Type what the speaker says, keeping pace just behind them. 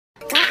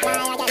Can't lie,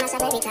 I get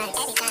myself every time.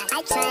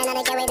 I try not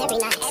to get away every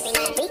night.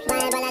 Weak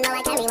mind, but I know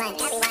I can rewind.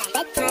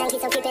 Bedtime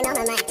keeps on creeping on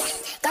my mind.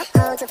 Go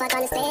home to fuck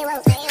on the stay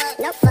woke.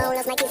 No phone,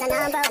 lost my keys and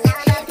I'm broke.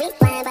 Weak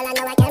mind, but I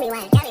know I can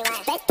rewind.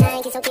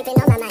 Bedtime keeps on creeping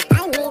on my mind.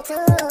 I need to.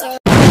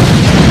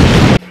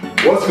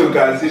 What's good,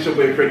 guys? It's your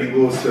boy Freddy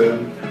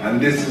Wilson, and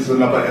this is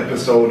another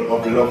episode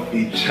of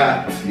Lovely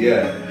Chat.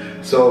 Yeah.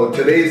 So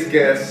today's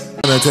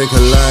guest. Gonna take a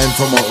line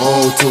from an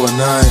O to a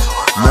 9.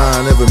 Nah,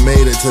 I never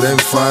made it to them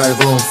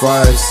 5 on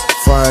 5s.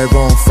 5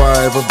 on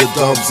 5 of the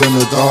dubs and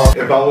the dark.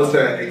 If I was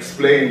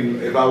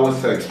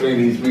to explain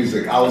his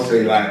music, I would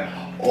say like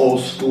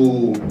old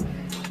school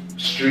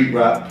street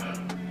rap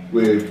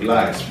with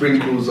like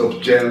sprinkles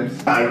of gems.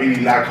 What I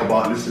really like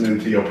about listening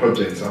to your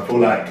projects, I feel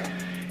like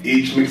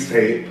each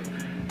mixtape,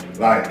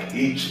 like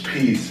each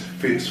piece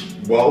fits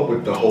well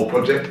with the whole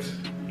project.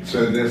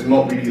 So there's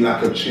not really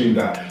like a tune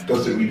that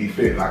doesn't really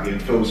fit, like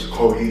it feels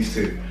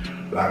cohesive,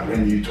 like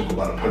when you talk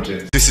about the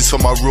project. This is for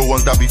my real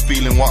ones that be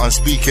feeling what I'm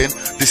speaking.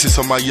 This is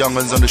for my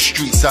young'uns on the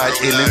street side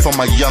illin'. For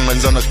my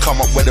young'uns on the come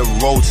up where the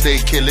roads stay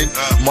killing.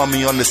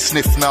 Mummy on the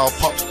sniff now,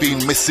 pops been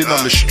missing.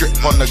 On the strip,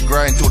 on the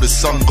grind till the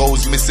sun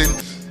goes missing.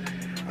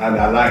 And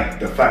I like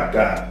the fact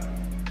that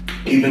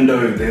even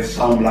though there's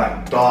some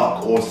like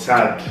dark or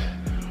sad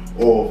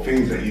or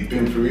things that you've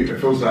been through, it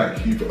feels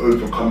like you've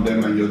overcome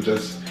them and you're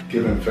just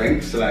giving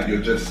thanks. Like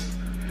you're just,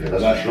 yeah,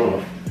 that's like, for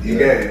sure. You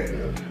get it?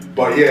 Yeah.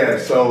 But yeah,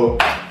 so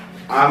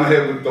I'm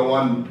here with the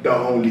one, the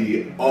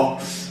only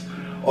Ox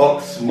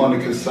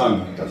Monica's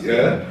son. That's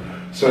yeah.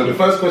 So the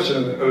first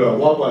question,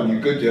 what one?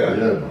 You good? Yeah.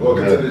 Yeah.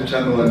 Welcome to the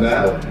channel and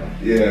that.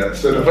 Yeah.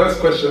 So the first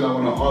question I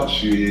want to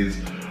ask you is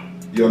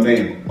your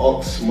name,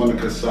 Ox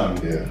Monica's son.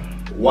 Yeah.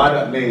 Why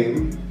that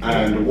name,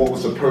 and what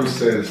was the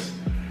process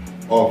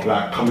of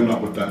like coming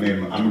up with that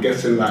name? I'm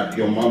guessing like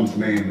your mum's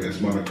name is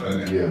Monica,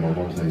 isn't it? Yeah, my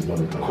mom's name is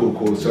Monica. Cool,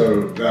 cool.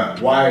 So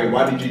that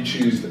why did you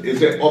choose?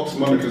 Is it Ox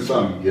Monica's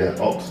son? Yeah,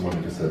 Ox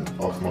Monica's son.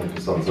 Ox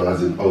Monica's son. So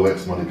as in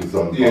OX Monica's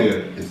son. Yeah.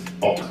 It's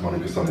Ox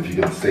Monica's son if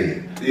you're gonna say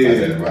it. Yeah.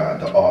 As in, right,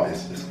 the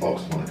artist is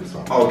Ox Monica's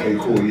son. Okay,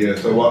 cool. Yeah.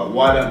 So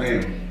why that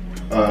name?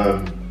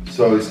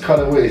 So it's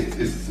kind of weird.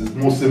 It's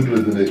more simpler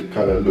than it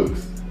kind of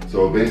looks.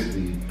 So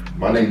basically,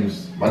 my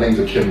name's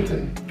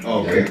Okemute.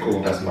 Okay, yeah?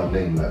 cool. That's my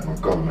name, like my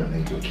government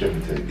name's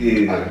Okemute.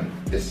 Yeah. And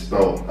it's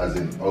spelled as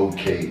in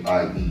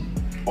O-K-I-E.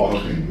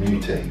 Oki,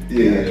 Mute.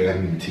 Yeah.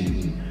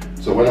 M-U-T-E.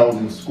 So when I was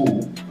in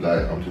school,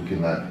 like I'm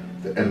talking like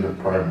the end of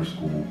primary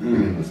school,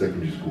 beginning of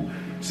secondary school,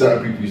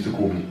 certain people used to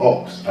call me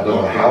Ox. I don't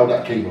know how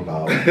that came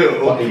about,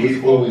 but it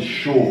was always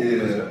short.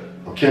 Yeah.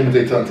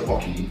 Okemute turned to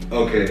Oki.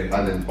 Okay.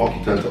 And then Oki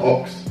turned to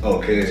Ox.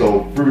 Okay.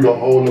 So through the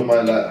whole of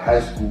my like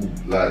high school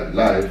like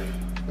life,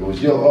 it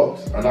was Yo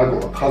Ox, and I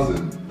got a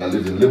cousin that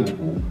lives in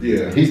Liverpool.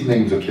 Yeah. His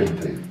name's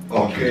Okemute.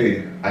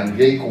 Okay. And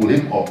they called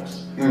him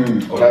Ox.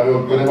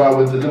 Whenever I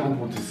went to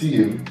Liverpool to see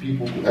him,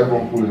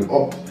 everyone called him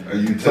Ox.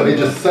 So they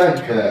just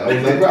sank there. I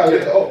was like, right,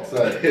 yeah, Ox.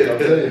 Like, you know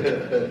what I'm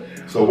saying?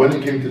 So when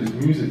it came to this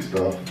music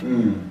stuff,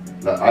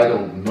 like I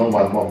don't know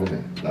my mum,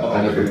 innit? Like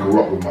I never grew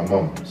up with my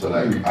mum. So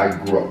like I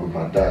grew up with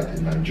my dad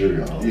in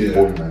Nigeria. I was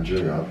born in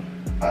Nigeria,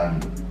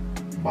 and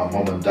my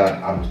mum and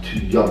dad, I was too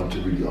young to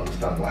really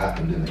understand what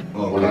happened in it.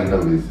 All I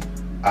know is,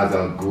 as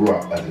I grew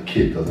up as a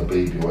kid, as a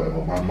baby or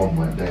whatever, my mum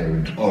went there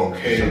and you know what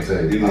I'm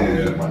saying? I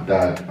was with my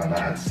dad and I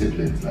had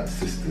siblings, like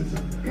sisters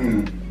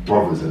and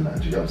brothers and that,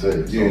 do you know what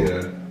I'm saying? So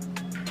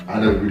I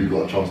never really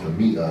got a chance to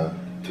meet her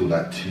till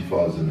like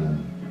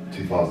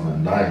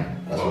 2009.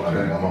 That's when I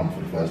met my mum for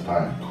the first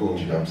time. Cool.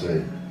 Do you know what I'm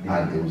saying?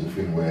 And it was a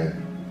thing where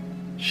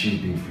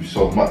she'd been through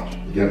so much,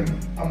 again,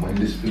 and when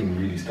this thing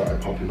really started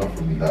popping up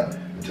for me, like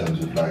in terms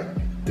of like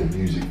the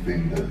music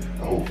thing, the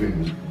whole thing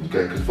was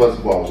great. Because first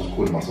of all, I was just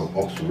calling myself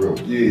Ox for real.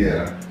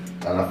 Yeah.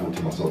 And I thought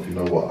to myself, you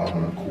know what, I'm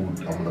gonna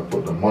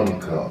put the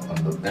Monica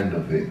on the end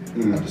of it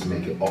and just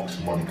make it Ox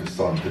Monica's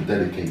son to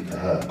dedicate to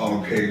her.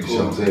 Okay, cool. You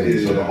know what I'm saying?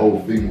 Yeah. So the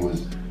whole thing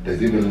was,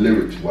 there's even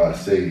lyrics where I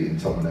say in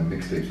some of them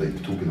mixtapes that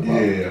you're talking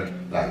about,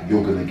 like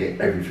you're gonna get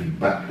everything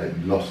back that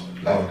you lost.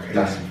 Like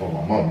that's from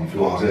my mum. You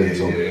feel what I'm saying?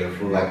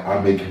 So like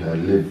I'm making her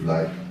live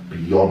like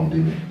beyond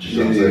in it. Do you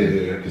know what I'm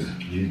saying? Because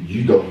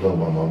you don't know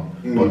my mum,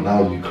 but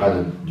now you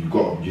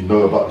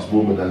know about this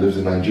woman that lives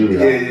in Nigeria.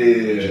 Do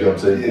you know what I'm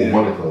saying? Called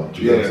Monica.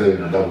 Do you know what I'm saying?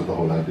 And that was the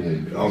whole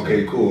idea.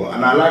 Okay, cool.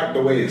 And I like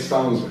the way it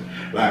sounds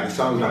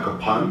like a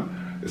pun.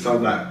 It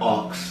sounds like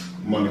Ox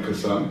Monica's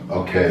son.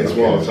 Okay. As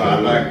well. So I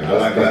like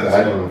that.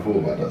 I don't know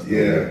about that.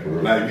 Yeah.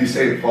 Like you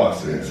say it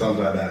fast, it sounds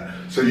like that.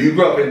 So you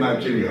grew up in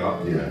Nigeria.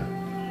 Yeah.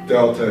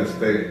 Delta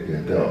State.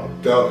 Yeah,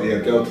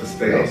 Delta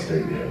State. Delta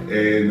State, yeah.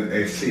 In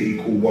a city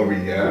called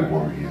Warri, yeah?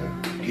 Warri, yeah.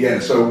 Yeah,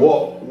 so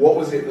what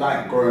was it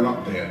like growing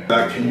up there?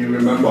 Like, can you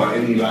remember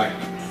any like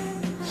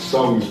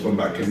songs from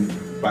back then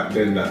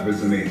that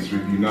resonates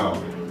with you now?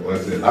 Or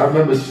is it? I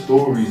remember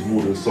stories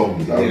more than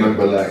songs. I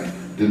remember like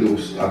you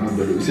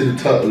see the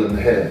turtle and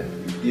the hare?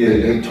 Yeah.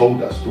 They told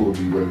that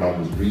story when I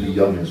was really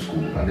young in school,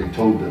 and they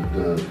told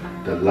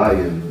the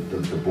lion,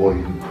 the boy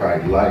who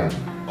cried lion.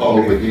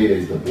 Over here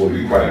is the boy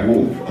who cried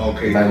wolf.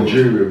 Okay,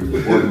 Nigeria is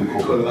the boy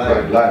who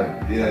cried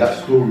lion. Yeah. And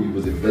that story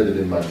was embedded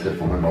in my head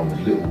from when I was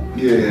little.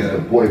 Yeah. The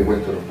boy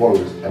went to the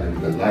forest and it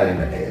was the lion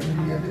that ate him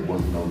in the end. It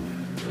wasn't no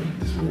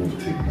this wolf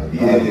thing. Like,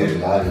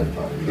 lion,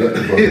 fam. So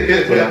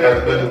like, I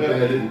remember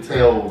their little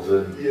tails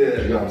and you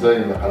know what I'm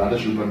saying? Like, and I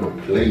just remember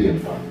playing,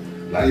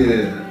 fam. Like,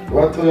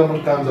 when I tell you how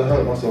much times I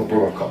hurt myself,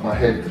 bro, I cut my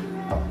head,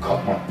 I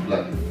cut my,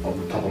 like, on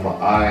the top of my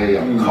eye,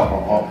 I cut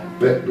my arm.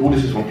 But all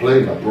this is from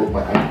playing. I broke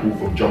my ankle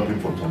from jumping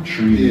from some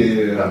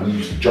tree. Like, we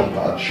used to jump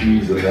out of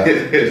trees and that.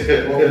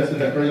 Bro, this is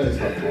the crazy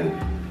stuff, bro.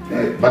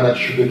 Like, man had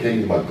sugarcane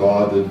in my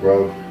garden,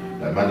 bro.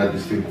 Like, man had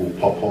this thing called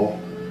pawpaw.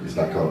 It's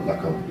like a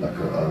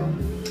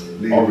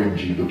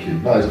orangey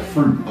looking. No, it's a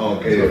fruit.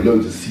 It's got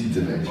loads of seeds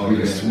in it. It's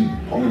really sweet.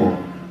 Pawpaw.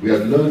 We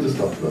had loads of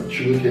stuff, like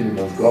sugarcane in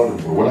man's garden,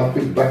 bro. When I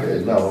think back at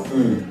it now,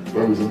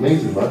 bro, it was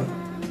amazing, man.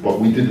 But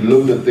we did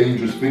loads of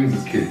dangerous things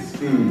as kids,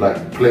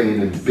 like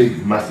playing in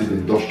big, massive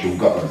industrial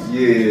gutters,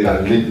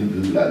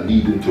 that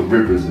leading to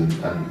rivers,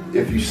 and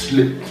if you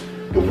slipped,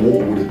 the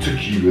water would have took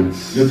you, and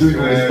you're doing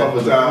all this stuff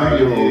as a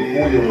 3-year-old,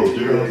 4-year-old.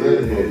 Do you know what I'm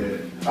saying,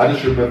 bro? I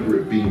just remember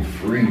it being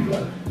free,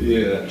 like. Do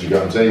you know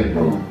what I'm saying,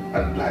 bro?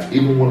 And like,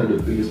 even one of the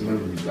biggest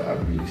memories that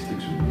really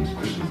sticks with me is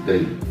Christmas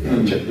Day.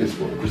 Check this,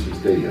 bro. Christmas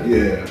Day.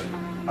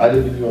 I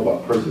didn't know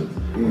about presents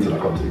until I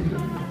come to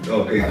England.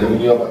 I never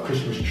knew about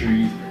Christmas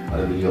trees. I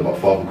never knew about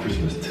Father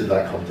Christmas till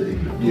I come to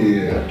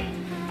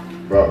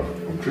England. Bro,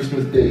 on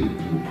Christmas Day, you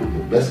would put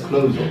your best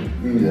clothes on.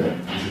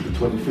 This is the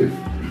 25th.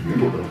 You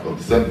put them on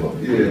December.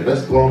 You put your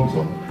best garments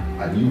on,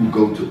 and you would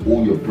go to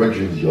all your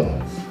brethren's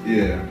yards.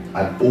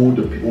 And all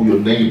your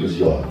neighbours'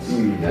 yards.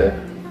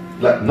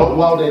 Like, not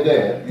while they're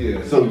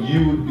there. So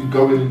you would be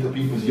going into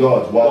people's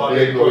yards while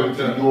they're going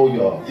to your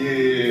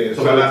yard.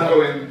 So like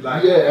going,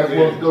 like,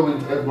 everyone's going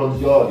to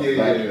everyone's yard,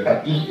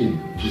 and eating.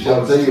 Do you see what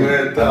I'm saying?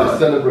 And they're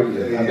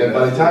celebrating. And then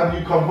by the time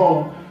you come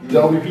home,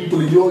 there'll be people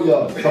in your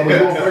yard. Some of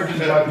your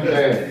brethren might be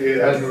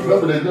there. And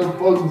remember, there's no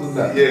phones and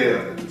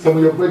that. Some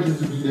of your brethren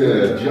will be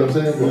there. Do you know what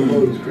I'm saying?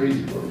 Bro, it's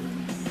crazy, bro.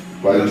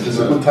 But it's just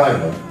a good time,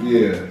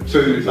 man. So,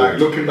 like,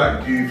 looking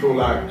back, do you feel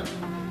like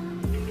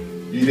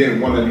you didn't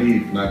want to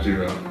leave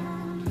Nigeria?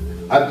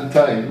 At the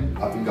time,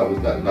 I think I was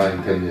like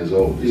 9, 10 years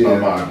old. It's not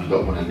matter if you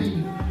don't want to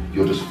leave,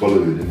 you're just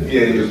following it.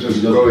 You're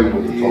just going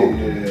what you're told.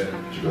 Do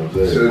you know what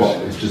I'm saying? But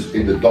it's just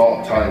in the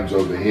dark times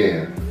over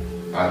here,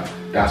 and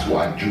that's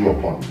what I drew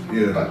upon.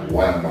 Like,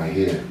 why am I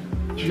here?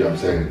 Do you know what I'm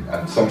saying?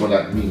 And someone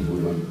like me,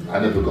 I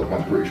never got my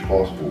British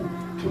passport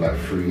till like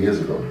 3 years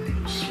ago.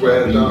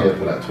 Swear I've been here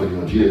for like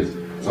 20 odd years.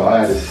 So I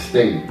had a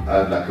stay,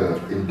 I had like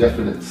an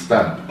indefinite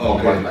stamp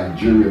on my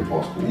Nigerian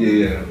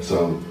passport.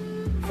 So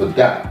for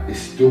that, it's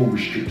still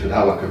restricted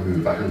how I can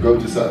move. I can go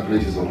to certain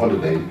places on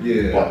holiday,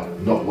 but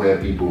not where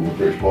people with a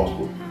British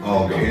passport.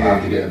 I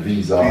have to get a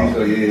visa.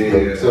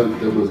 So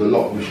there was a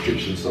lot of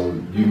restrictions, so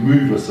you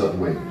move a certain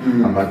way.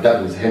 And my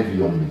dad was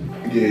heavy on me.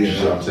 You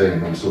know what I'm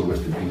saying? I'm so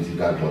rest in peace, he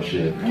died last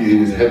year. He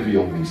was heavy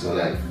on me, so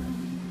like,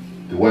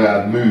 the way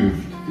I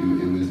moved,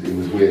 it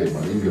was weird,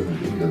 man.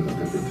 England's a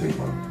different thing,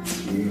 man.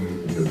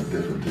 England's a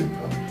different thing, man.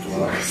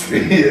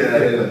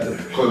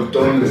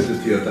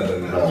 Condolences to your dad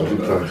and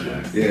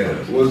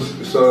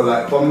that. So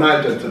like from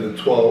Niger to the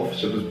 12th,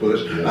 Shepherd's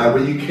Bush. Like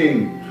when you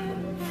came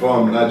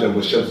from Niger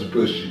was Shepherd's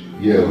Bush.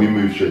 We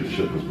moved straight to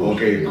Shepherd's Bush.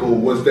 Okay, cool.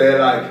 Was there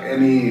like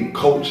any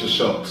culture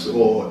shocks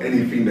or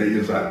anything that you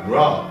was like,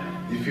 rah?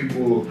 These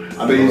people,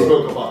 I know you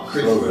spoke about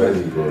Christmas.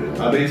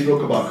 I know you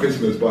spoke about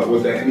Christmas, but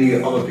was there any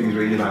other things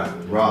where you're like,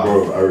 rah?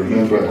 Bro, I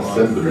remember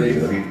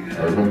assembly.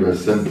 I remember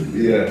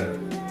assembly.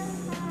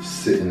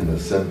 Sitting in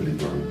assembly,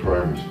 bro, in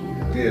primary school.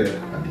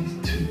 And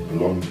these 2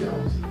 blonde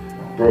girls.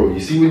 Bro, you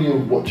see when you're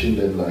watching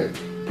them like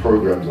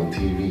programs on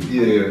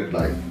TV,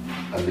 like,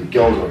 and the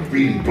girls are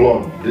really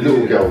blonde. The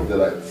little girls, they're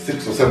like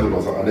 6 or 7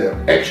 or something, and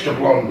they're extra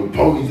blonde with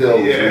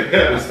ponytails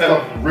and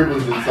stuff,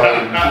 ribbons inside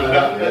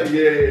and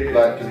shit like that.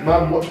 Like, because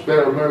man watched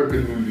bare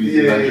American movies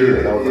in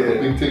Nigeria, that was like a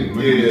big thing.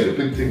 Movies a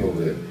big thing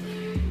over there.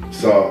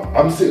 So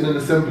I'm sitting in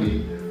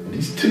assembly, and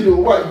these 2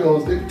 little white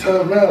girls, they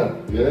turn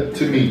around,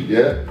 to me,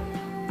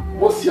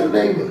 what's your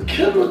name?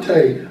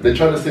 Kerote. They're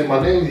trying to say my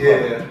name,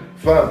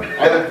 fam.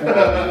 I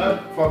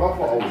thought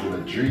I was in a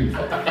dream,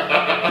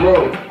 fam.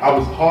 Bro, I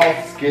was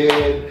half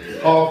scared,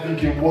 half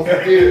thinking, what's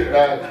it?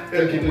 Like,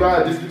 thinking,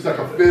 right, this looks like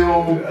a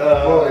film.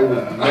 Bro, it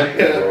was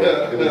mental, bro.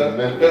 It was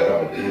mental,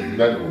 bro. It was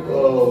mental,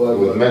 bro. It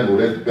was mental.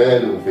 There's bare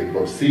little things,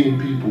 bro. Seeing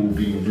people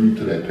being rude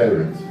to their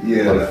parents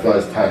for the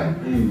first time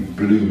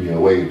blew me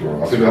away,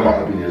 bro. I think I might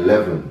have been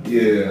 11.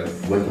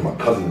 Went to my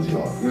cousin's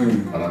yard,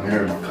 and I'm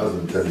hearing my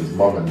cousin tell his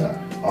mum and that,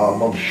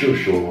 mum,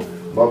 shush, or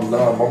mum,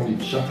 nah, mum,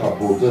 shut up,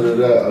 or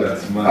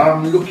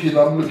I'm looking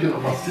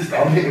at my sister.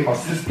 I'm hitting my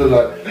sister,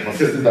 like, my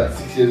sister's like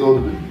 6 years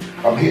older than me.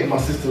 I'm hitting my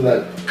sister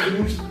like, can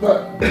you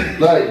stop?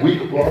 Like,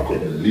 bro, I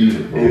couldn't believe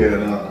it, bro.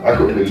 I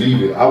couldn't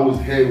believe it. I was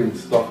hearing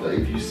stuff that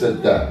if you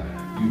said that,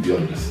 you'd be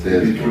under the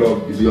stairs, you'd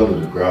be under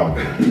the ground,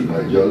 bro.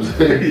 Like, you know what I'm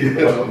saying? You'd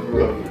be under the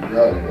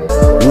ground,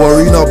 bro.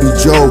 Worry not be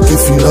joke,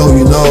 if you know,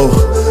 you know.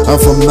 I'm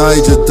from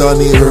Niger,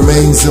 Dunny, it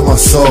remains in my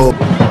soul.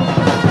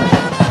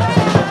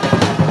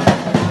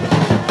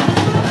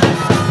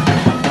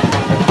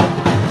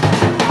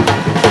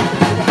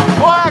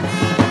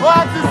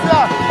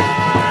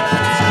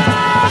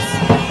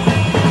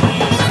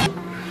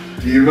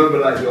 you remember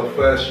like your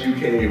first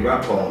UK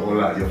rapper or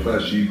like your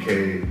first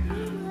UK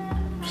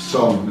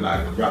song,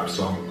 like rap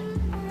song?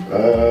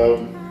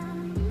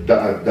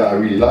 That I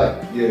really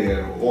like.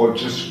 Yeah, or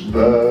just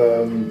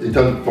in terms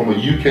of, from a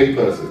UK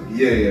person.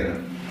 Yeah.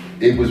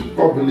 It was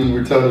probably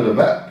Return of the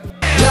Map.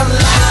 Your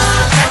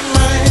love and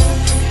mine.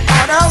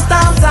 All those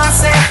times I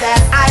said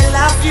that I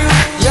love you.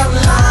 Your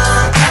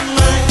love and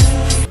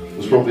mine. It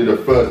was probably the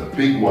first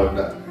big one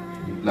that,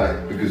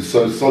 like, because it's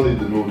so solid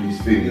and all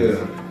these things,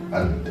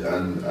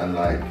 and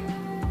like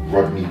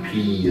Rodney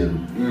P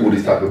and all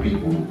these type of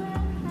people.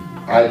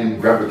 I didn't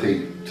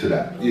gravitate to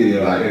that.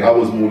 I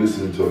was more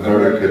listening to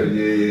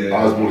American.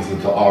 I was more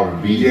listening to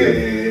R&B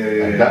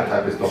and that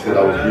type of stuff when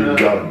I was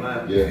really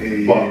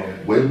young.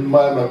 But when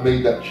my man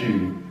made that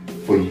tune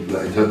for,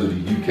 like, in terms of the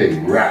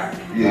UK rap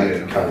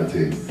like, kind of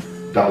thing,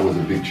 that was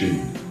a big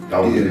tune. That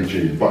was a big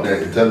tune. But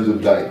then in terms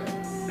of like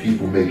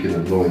people making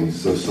a noise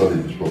so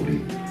solid was probably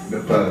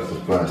the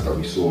first that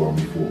we saw, and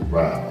we thought,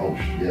 right, oh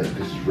yeah,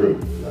 this is real.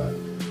 Like,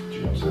 do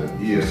you know what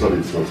I'm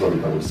saying? So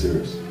solid, that was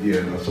serious.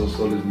 Yeah, that's so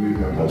solid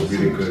movement. That was really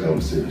serious, good. That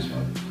was serious,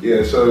 man.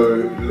 Yeah, so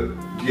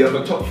do you have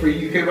a top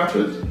 3 UK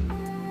rappers?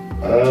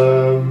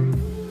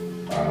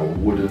 I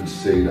wouldn't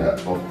say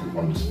that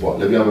on the spot.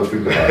 Let me have a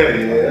think about it,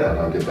 and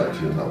I'll get back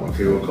to you on that one.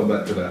 Okay, we'll come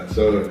back to that.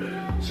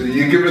 So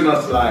you're giving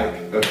us like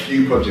a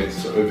few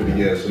projects over the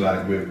years, so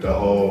like with the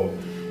whole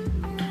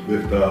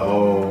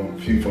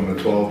few from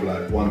the 12,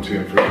 like 1, 2,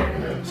 and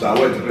 3. So I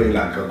wanted to play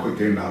like a quick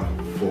game now,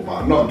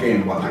 but not a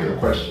game, but like a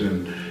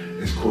question.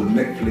 It's called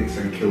Netflix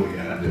and Kill,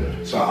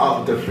 So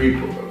out of the 3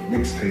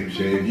 mixtapes,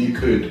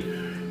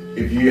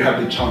 if you had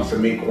the chance to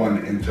make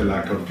one into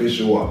like a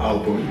visual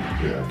album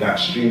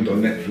that's streamed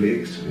on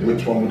Netflix,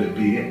 which one would it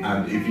be?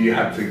 And if you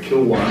had to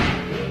kill one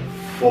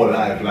for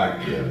life, like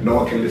no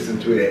one can listen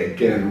to it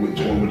again, which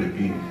one would it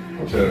be?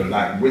 So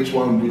like, which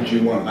one would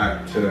you want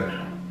like to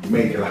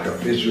make like a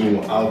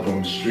visual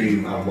album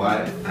stream and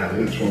why? And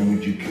which one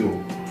would you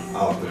kill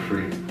out of the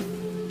 3?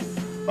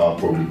 I'll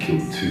probably kill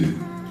 2.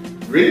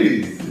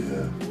 Really?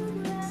 Yeah.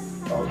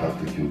 I would have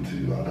to kill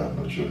 2. I'd have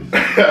no choice.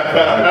 If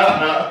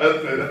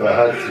I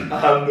had to. I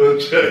have no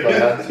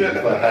choice.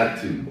 If I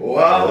had to.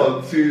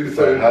 Wow, 2.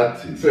 So I had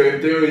to. So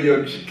if they were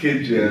your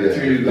kids,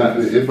 2 like.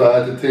 If I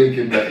had to take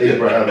him, like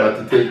Abraham had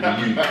to take the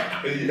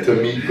youth to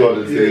meet God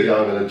and say,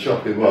 I'm gonna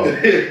chop him up. I'd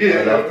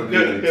have to do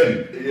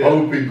it 2.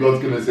 Hoping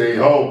God's gonna say,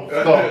 oh,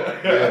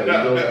 stop. You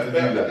don't have to do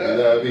that. You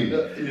know what I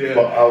mean?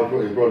 But I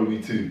would probably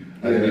be 2.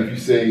 And then if you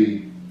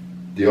say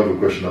the other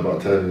question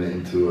about turning it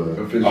into a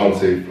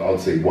I'd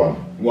say 1.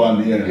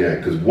 1, Yeah,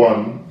 because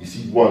 1, you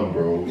see 1,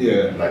 bro.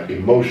 Yeah. Like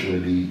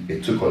emotionally,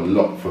 it took a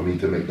lot for me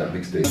to make that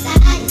mixtape.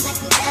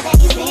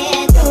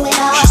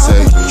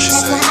 She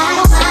said.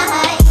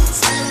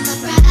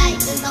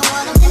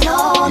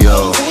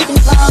 Yo.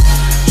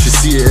 She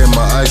see it in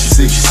my eyes, she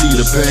say she see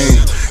the pain.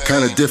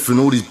 Kinda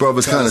different, all these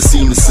brothers kinda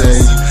seem the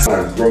same.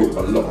 I wrote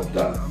a lot of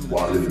that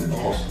while living in the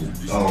hostel.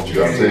 Do you know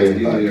what I'm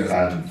saying?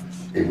 And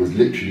it was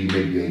literally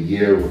maybe a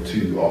year or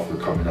 2 after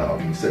coming out of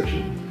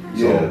Inception.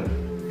 So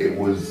it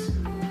was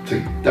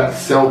that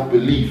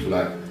self-belief,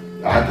 like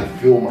I had to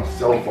fill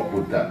myself up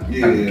with that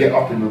and get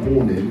up in the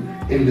morning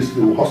in this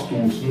little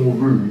hostel, small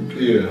room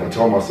and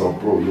tell myself,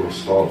 bro, you're a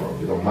star, bro.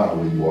 It don't matter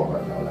where you are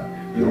right now, like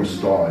you're a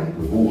star.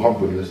 With all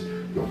humbleness,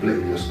 you're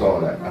blatantly a star,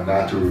 like, and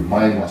I had to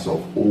remind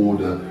myself all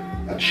the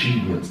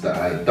achievements that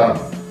I had done.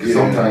 Because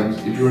sometimes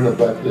if you're in a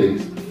bad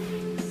place,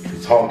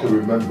 it's hard to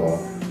remember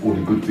all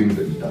the good things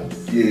that you've done.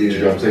 Do you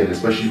know what I'm saying?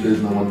 Especially if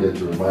there's no one there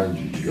to remind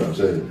you. Do you know what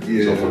I'm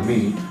saying? So for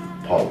me,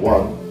 part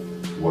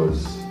 1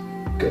 was,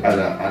 and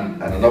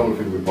another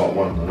thing with part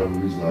 1, another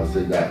reason I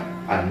say that,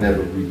 I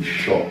never really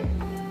shot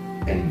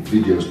any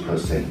videos per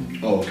se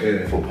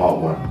for part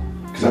 1.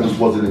 Because I just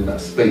wasn't in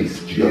that space.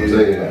 Do you know what I'm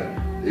saying? Like,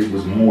 it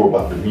was more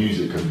about the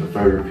music and the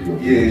therapy of the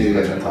music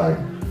at the time.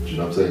 Do you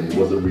know what I'm saying? It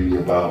wasn't really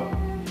about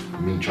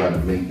me trying to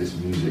make this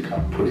music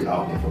and put it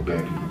out there for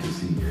bare people to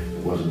see.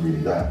 It wasn't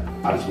really that.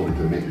 I just wanted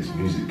to make this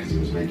music because it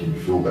was making me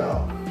feel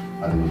better,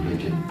 and it was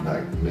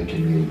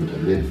making me able to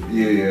live. Do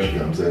you know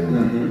what I'm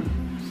saying?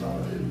 So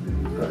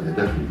it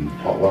definitely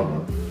part 1,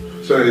 man.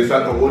 So is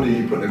that the order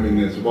you put them in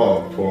as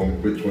well,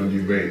 from which one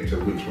you rate to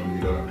which one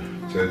you don't?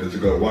 So does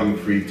it go 1,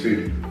 3,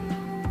 2?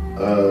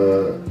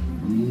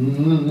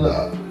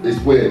 Nah, it's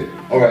weird.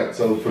 Alright,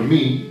 so for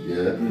me,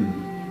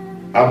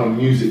 I'm a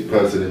music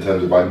person in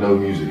terms of I know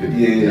music.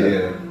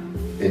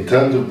 In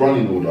terms of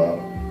running order,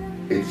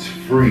 it's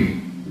 3,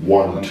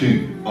 1,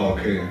 2.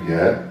 Okay.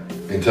 Yeah.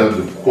 In terms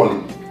of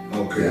quality.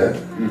 Okay. Yeah.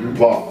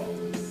 But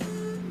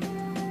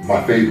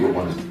my favourite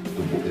one is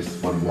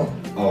 1, 1.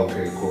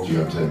 Okay, cool. Do you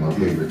know what I'm saying? My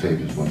favourite tape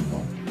is 1,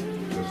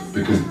 1.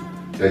 Because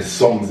there's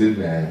songs in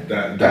there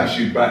that dash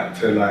you back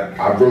to like.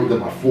 I wrote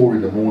them at 4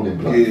 in the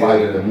morning, like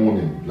 5 in the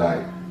morning,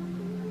 like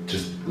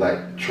just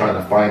like trying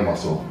to find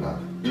myself, like.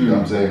 Do you know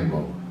what I'm saying,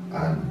 bro?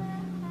 And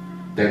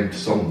them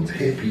songs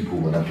hit people,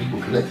 and then people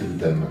connected with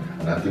them,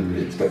 and I didn't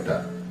really expect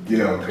that.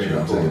 Yeah, okay, you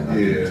know what I'm saying? I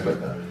didn't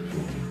expect that.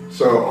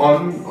 So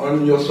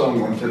on your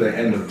song Until the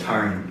End of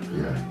Time,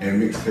 in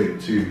mixtape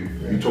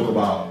 2, you talk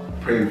about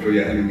praying for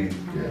your enemies.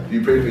 Yeah. Do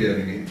you pray for your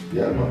enemies?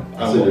 Yeah, man.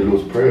 I say the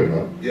Lord's Prayer,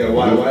 man. Yeah,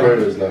 why? The Lord's Prayer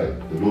is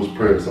like, the Lord's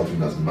Prayer is something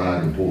that's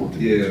mad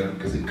important. Yeah.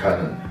 Because it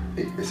kind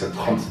of, it's a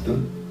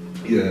constant.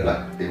 Yeah.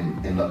 Like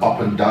in the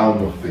up and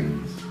down of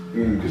things.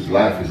 Because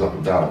life is up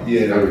and down.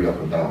 Yeah. It's very up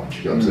and down. Do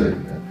you know what I'm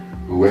saying? Yeah?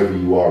 Whoever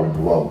you are in the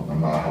world, no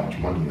matter how much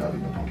money you have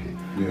in your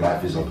pocket,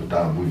 life is up and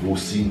down. We've all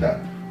seen that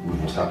with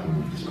what's happened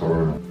with this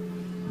corona.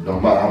 No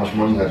matter how much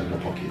money you have in your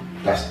pocket,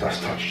 that's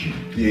touched you.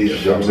 Yeah. Do you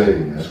know what I'm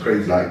saying? Yeah? It's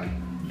crazy. Like,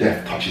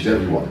 death touches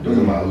everyone. It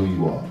doesn't matter who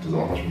you are. It doesn't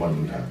matter how much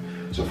money you have.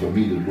 So for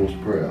me, the Lord's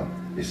Prayer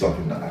is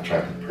something that I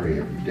try to pray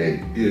every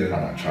day. Yeah. And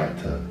I try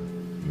to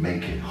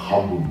make it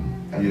humble me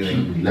and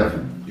keep me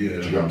level. Yeah. Do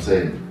you know what I'm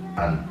saying?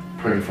 And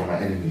praying for my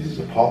enemies is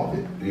a part of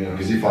it. Yeah.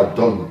 Because if I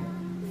don't,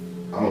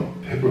 I'm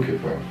a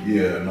hypocrite, bro.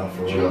 Yeah, not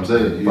for Do you know what I'm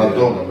saying? If I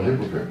don't, I'm a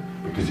hypocrite.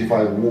 Because if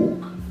I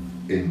walk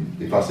in,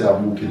 if I say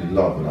I'm walking in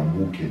love and I'm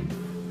walking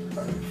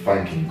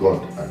thanking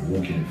God and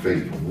walking in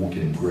faith and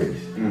walking in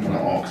grace, and I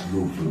ask the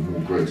Lord for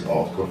more grace, I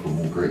ask God for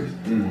more grace,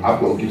 I've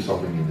got to give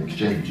something in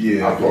exchange.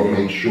 Yeah, I've got to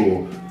make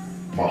sure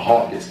my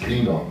heart gets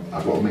cleaner.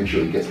 I've got to make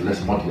sure it gets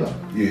less muddier.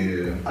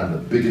 Yeah. And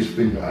the biggest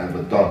thing that I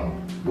ever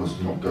done was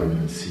not going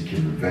and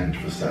seeking revenge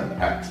for certain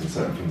acts and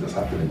certain things that's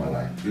happened in my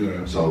life.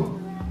 Yeah. So,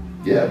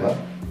 yeah, man,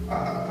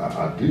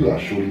 I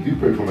surely do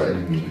pray for my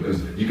enemies,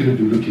 because you can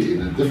look at it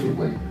in a different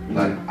way.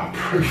 Like, I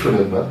pray for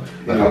them, man.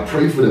 Like, I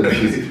pray for them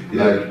because,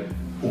 like,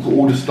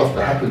 all the stuff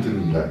that happened to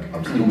me, like,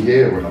 I'm still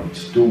here and I'm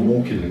still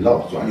walking in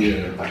love. So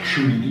I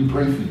truly do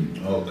pray for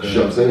you. Okay. You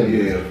know what I'm saying?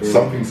 Yeah,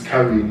 something's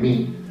carrying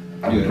me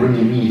and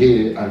bringing me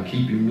here and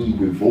keeping me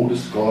with all the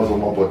scars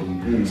on my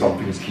body.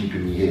 Something's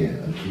keeping me here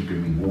and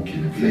keeping me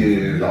walking in faith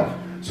and love.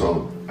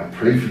 So I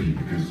pray for you,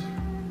 because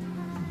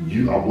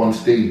you, at one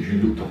stage,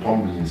 you looked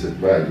upon me and said,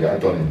 right, yeah, I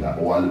done him that.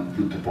 Or I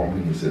looked upon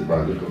me and said,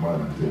 right, look at my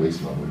man, he's a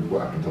waste man. Look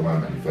what happened to my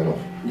man, he fell off.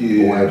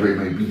 Or whatever it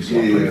may be. So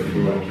I pray for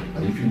you, man.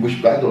 And if you wish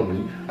bad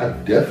on me, I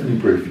definitely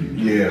pray for you.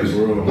 Yeah,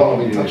 bro. Not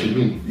only touching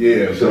me.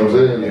 Yeah, you know what I'm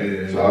saying?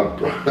 Yeah. So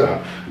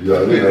I, you know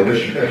what I mean? I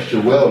wish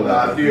you well.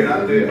 Nah, I do. You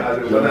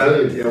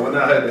know When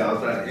I heard that, I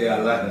was like, yeah, I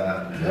like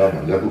that. Yeah,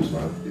 man, levels,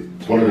 man.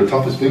 It's one of the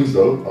toughest things,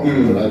 though. I'm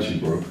gonna lie to you,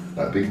 bro.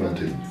 That big man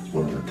thing, it's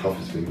one of the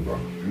toughest things, bro.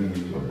 It's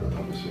one of the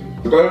toughest things.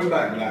 Going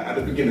back, like at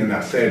the beginning,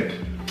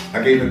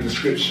 I gave a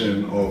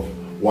description of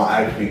what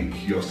I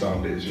think your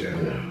sound is, yeah?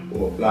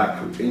 Or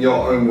like, in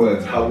your own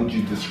words, how would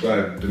you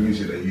describe the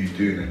music that you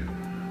do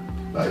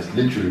then? Like, it's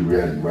literally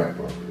reality rap,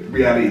 bro.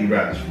 Reality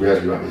rap? It's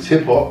reality rap. It's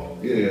hip hop.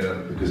 Yeah.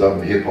 Because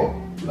I'm a hip hop,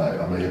 like,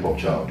 I'm a hip hop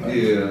child. Like,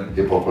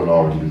 hip hop and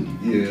R&B.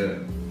 Yeah.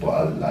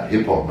 But like,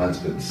 hip hop, man,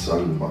 spends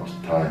so much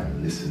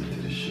time listening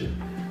to this shit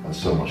and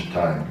so much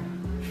time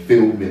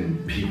filming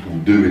people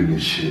doing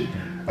this shit.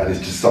 And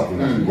it's just something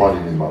that's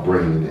running in my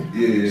brain, innit?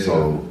 Yeah.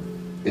 So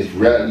it's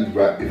reality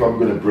rap. If I'm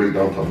gonna break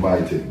down to my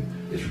thing,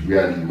 it's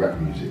reality rap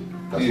music.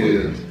 That's what it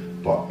is.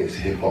 But it's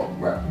hip hop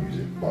rap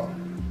music. But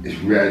it's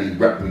reality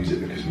rap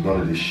music because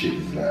none of this shit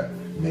is like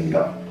made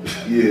up.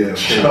 Yeah.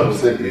 You know what I'm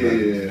saying?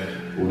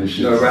 Yeah. All this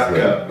shit. No is rap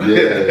like, cap.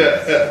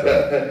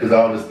 Yeah. Because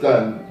I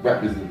understand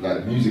rap is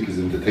like, music is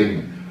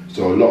entertainment.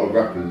 So a lot of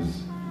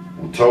rappers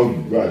will tell you,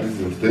 right, this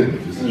is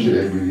entertainment. This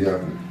shit ain't really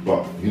happening.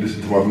 But you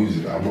listen to my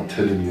music, I'm not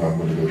telling you I'm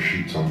gonna go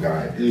shoot some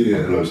guy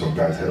and blow some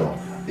guy's head off.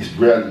 It's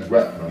reality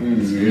rap, man.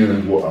 It's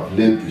really what I've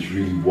lived, it's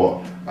really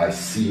what I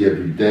see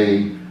every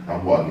day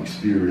and what I've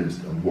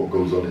experienced and what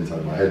goes on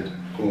inside my head.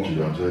 Cool. Do you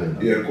know what I'm saying?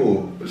 Yeah,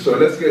 cool. So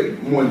let's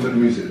get more into the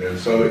music then.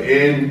 So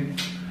in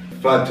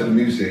Fad to the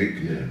Music,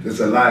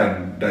 there's a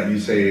line that you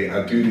say,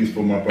 I do this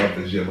for my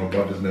brothers, yeah, my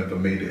brothers never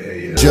made it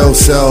here. Joe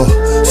Cell,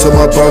 so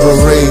my brother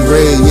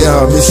Ray, yeah,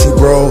 I miss you,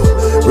 bro.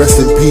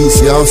 Rest in peace,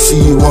 yeah, I'll see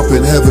you up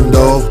in heaven,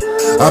 though.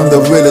 I'm the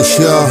realest,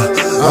 yeah,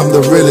 I'm the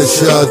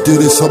realest, yeah. I do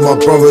this for my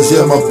brothers,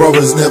 yeah, my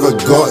brothers never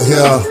got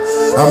here.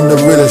 I'm the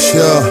realest,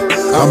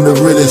 yeah, I'm the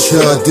realest,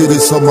 yeah. I do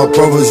this for my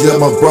brothers, yeah,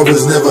 my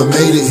brothers never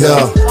made it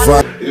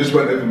here. It just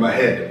went over my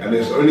head, and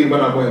it's only when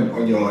I went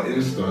on your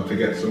Insta to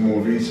get some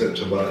more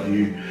research about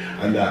you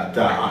and that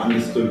I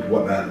understood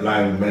what that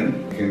line meant.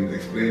 You can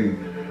explain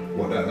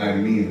what that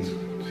line means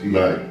to you.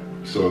 Like,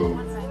 so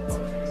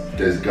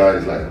there's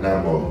guys like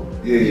Namo,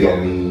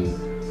 Yomi,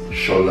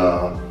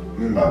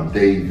 Shola,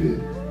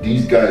 David.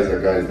 These guys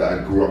are guys that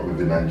I grew up with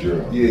in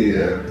Nigeria.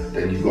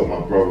 Then you got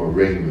my brother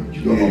Raymond,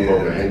 you got my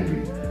brother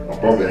Henry. My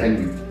brother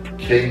Henry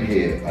came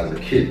here as a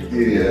kid,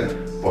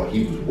 but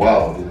he was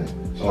wild, innit?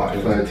 So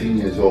at 13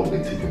 years old,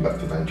 they took him back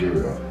to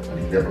Nigeria and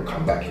he never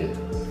come back here.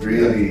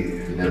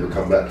 Really? He never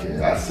come back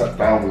here. I sat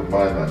down with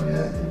my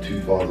man, in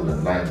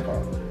 2009,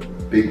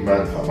 fam. Big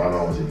man, fam. My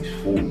man was in his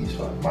 40s,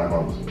 fam. My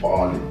man was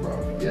balling, bro.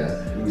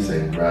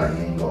 Saying, right,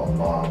 he ain't got a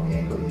mom, he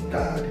ain't got his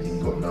dad, he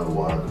ain't got no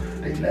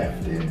one. They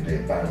left him,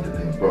 they abandoned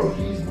him, bro.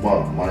 His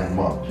mum, my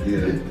mum,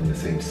 lived in the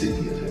same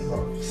city as him, bro.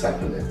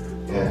 Sapperlin,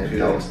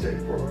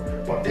 downstate,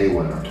 bro. But they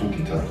weren't on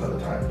talking terms at the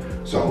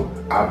time. So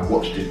I've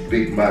watched this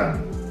big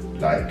man,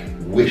 like,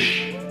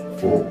 wish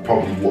for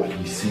probably what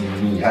he's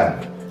seen me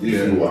have. You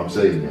see what I'm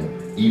saying,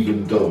 man?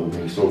 Even though,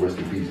 man, he's so rest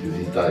in peace because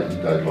he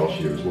died last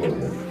year as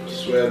well,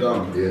 Swear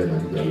down. Yeah,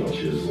 man, he died last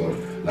year as well.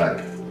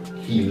 Like,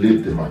 he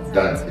lived in my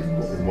dad's,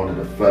 in one of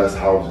the first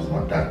houses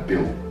my dad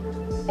built.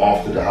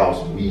 After the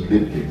house we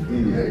lived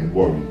in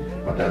Warri,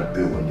 my dad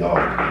built a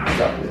yard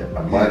exactly, and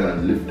my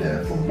man lived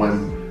there from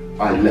when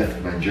I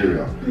left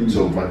Nigeria.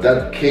 So my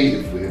dad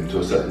catered for him to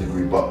a certain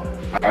degree, but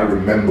I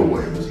remember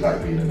what it was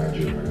like being in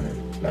Nigeria.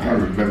 Right? Like I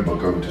remember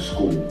going to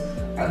school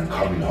and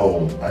coming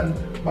home, and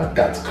my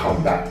dad's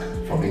come back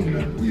from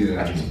England,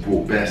 and he's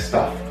brought bare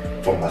stuff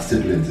from my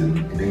siblings in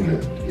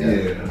England.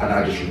 And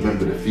I just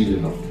remember the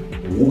feeling of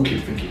walking,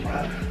 thinking,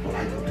 man, I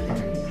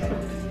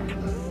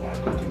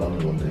go to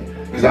London one day.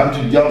 Because I'm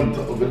too young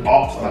to even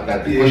ask like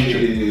that question. Do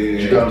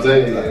you know what I'm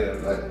saying?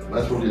 Like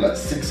that's probably like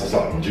 6 or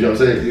something. Do you know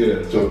what I'm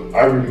saying? So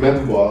I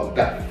remember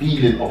that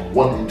feeling of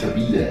wanting to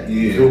be there.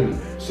 You feel me?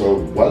 So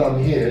while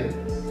I'm here,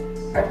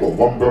 I've got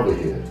one brother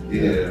here.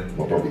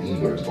 My brother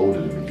Ego is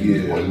older than me.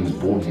 He was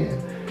born here.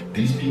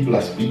 These people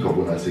I speak of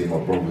when I say my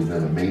brothers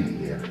never made it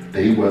here,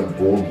 they weren't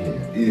born here.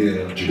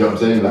 Do you know what I'm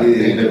saying? Like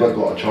they never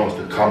got a chance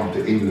to come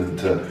to England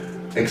to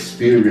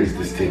experience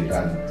this thing,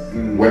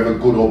 and whether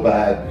good or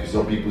bad, because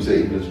some people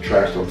say England's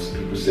trash, some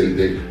people say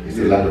it's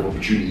a land of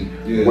opportunity.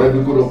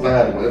 Whether good or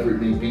bad, whatever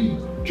it may be,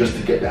 just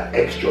to get that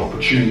extra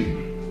opportunity.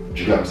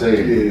 Do you know what I'm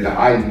saying? That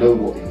I know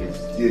what it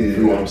is.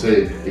 You know what I'm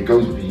saying? It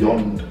goes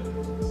beyond.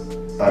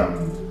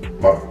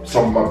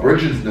 Some of my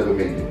brethren never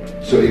made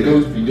it, so it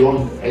goes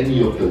beyond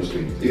any of those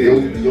things. It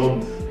goes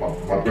beyond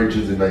my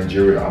brethren in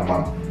Nigeria and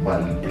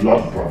my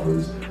blood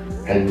brothers,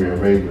 Henry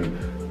and Raymond.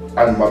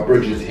 And my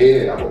brethren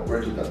here, I've got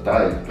brethren that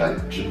died, like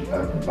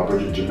my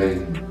brother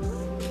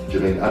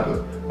Jermaine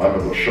Abbott. My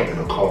man got shot in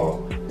a car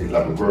in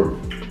Labrador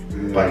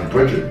Grove by his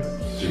brethren.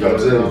 So you know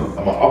what I'm saying?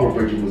 And my other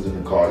brethren was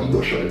in the car, he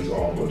got shot in his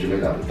arm, but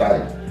Jermaine Abbott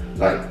died.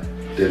 Like,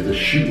 there's a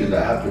shooting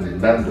that happened in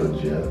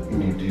Nando's,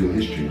 when you do your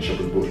history in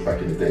Shepherd's Bush back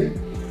in the day.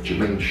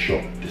 Jermaine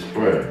shot this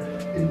bro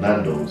in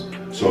Nando's.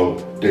 So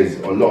there's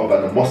a lot of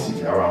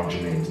animosity around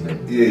Jermaine's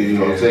name. You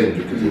know what I'm saying?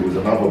 Because it was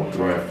another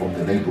bro from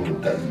the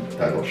neighborhood that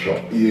got shot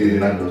in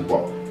Nando's,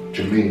 but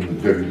Jermaine was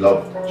very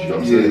loved. You know what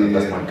I'm saying? And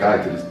that's my guy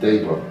to this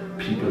day, bro.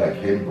 People like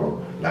him,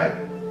 bro, like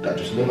that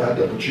just never had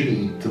the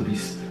opportunity to be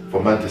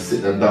for man to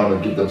sit them down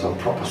and give them some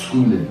proper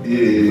schooling.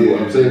 You know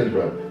what I'm saying,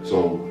 bro?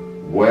 So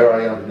where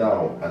I am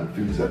now, and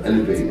things are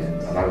elevating,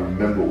 and I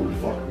remember all the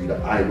fuckery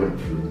that I went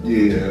through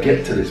to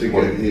get to this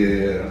point.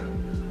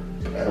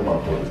 My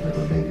brothers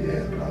never made it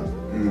here, blood.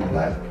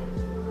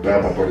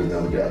 Like, my brothers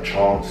never get a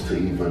chance to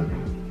even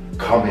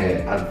come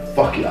here and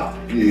fuck it up.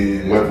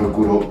 Whether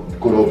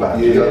good or bad.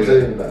 You know what I'm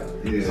saying?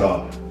 Like,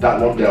 so that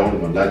one day I won't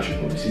even lie to you,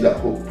 bro. You see that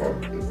hook, bro?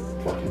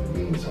 It fucking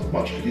means so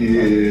much to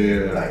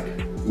me. Like,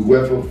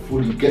 whoever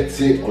fully gets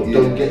it or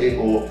don't get it,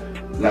 or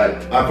like,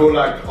 I feel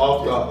like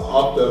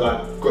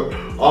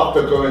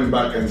after going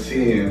back and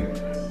seeing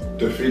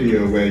the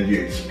video where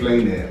you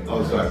explain it, I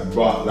was like,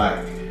 right,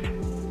 like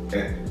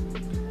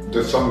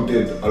the song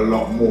did a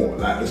lot more.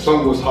 Like the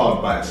song was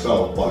hard by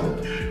itself, but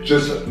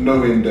just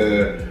knowing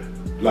the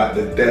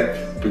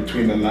depth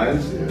between the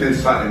lines did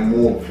something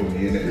more for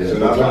me, innit? So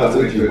that's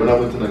why when I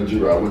went to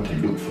Nigeria, I went to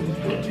look for these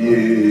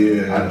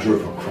bros. I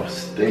drove across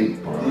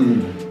state, bro,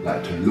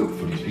 like to look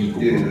for these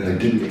people. Bro. They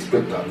didn't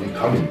expect that me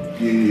coming.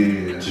 Do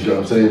you know what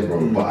I'm saying, bro?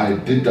 But I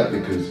did that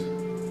because,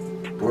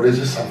 bro, there's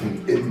just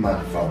something in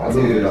man, fam. I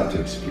don't really like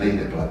to explain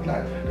it, but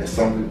like there's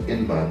something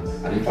in man,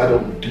 and if I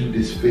don't do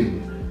this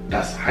thing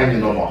that's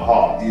hanging on my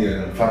heart,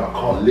 fam, I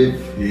can't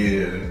live. Do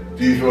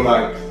you feel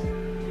like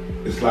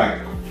it's like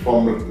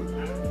from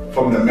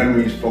the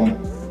memories,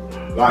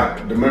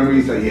 like the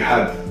memories that you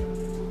had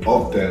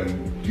of them,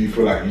 do you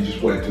feel like you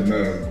just wanted to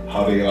know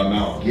how they are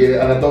now?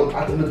 And I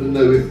don't even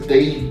know if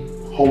they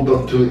hold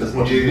on to it as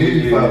much as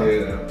me,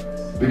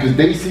 fam. Because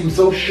they seem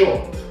so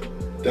shocked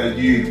that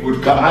you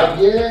would come. And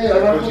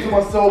I thought to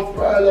myself,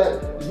 bro,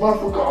 like, this man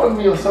forgotten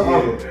me or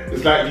something.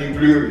 It's like you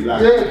blew it,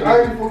 like.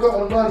 I ain't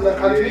forgotten, man. Like,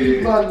 I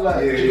need man,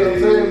 like, you know what I'm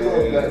saying, bro?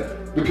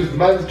 Like, because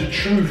man's the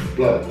truth,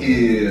 blood.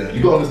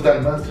 You gotta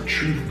understand, man's the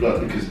truth,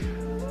 blood, because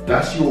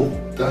that's your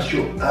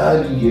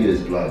early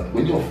years, blood.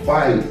 When you're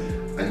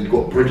 5 and you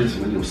got bridges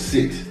when you're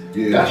 6,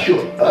 that's your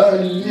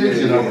early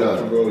years, you know,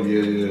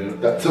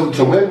 blood.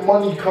 So when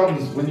money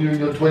comes, when you're in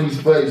your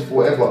 20s, 30s,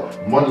 whatever,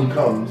 money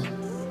comes,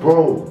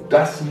 bro,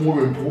 that's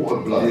more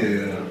important, blood.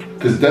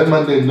 Because them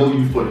man, they know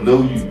you for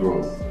know you,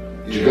 bro.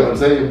 Do you get what I'm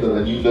saying, blood?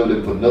 And you know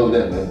them for know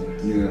them,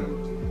 man.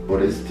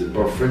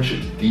 But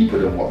friendship's deeper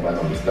than what man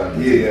understands.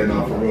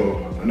 No, for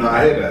real. No,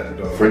 I hear that,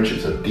 though.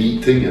 Friendship's a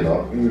deep thing, you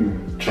know.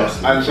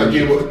 Trust me. And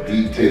friendship's a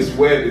deep thing. It's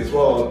weird as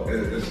well.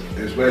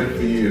 It's weird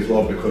for you as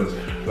well, because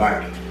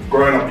like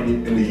growing up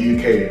in the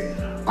UK,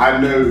 I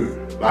know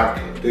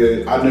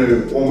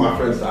all my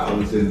friends that I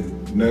was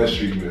in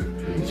nursery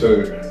with.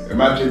 So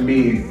imagine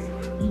me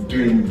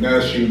doing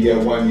nursery year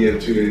 1, year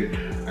 2,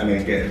 and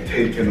then getting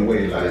taken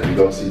away, like, you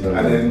don't see them,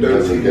 and then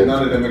don't see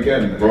none of them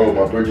again. Bro,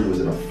 my brother was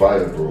in a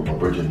fire, bro. My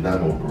brother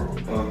Nano, bro.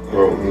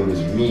 Bro, it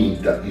was me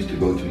that used to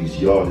go to his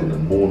yard in the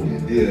morning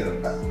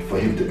for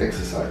him to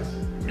exercise.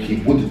 He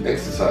wouldn't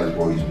exercise,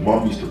 bro. His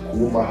mom used to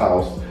call my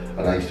house, and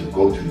and I used to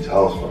go to his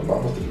house, man.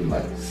 I must have been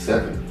like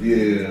 7.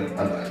 Yeah.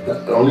 And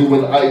only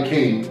when I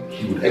came,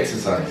 he would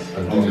exercise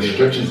and do the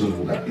stretches and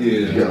all that. Yeah.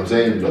 You get what I'm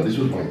saying? Like, this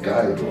was my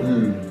guy, bro.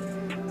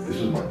 This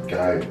was my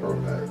guy, bro.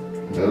 Like,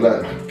 they're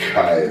like my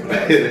guy,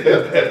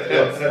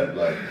 man.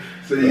 Like,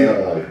 so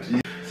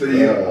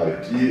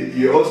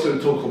you also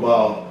talk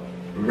about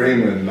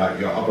Raymond, like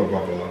your other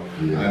brother,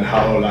 and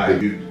how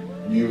like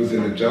you was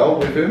in a jail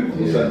with him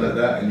or something like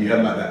that, and you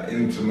had like that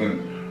intimate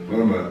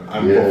moment.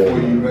 And before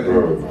you met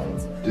him,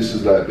 this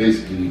is like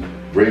basically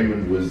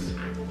Raymond was.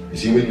 You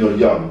see, when you're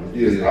young,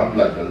 I'm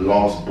like the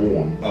last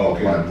born of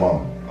my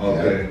mum.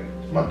 Okay.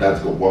 My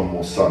dad's got one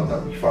more son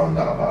that we found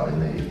out about in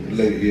the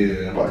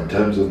 80s. But in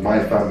terms of my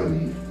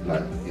family,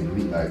 like in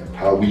me, like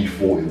how we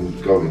thought it was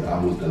going, I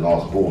was the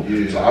last born.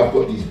 So I've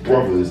got these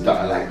brothers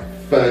that are like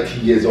 30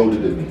 years older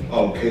than me.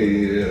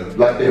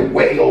 Like they're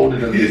way older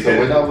than me. So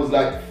when I was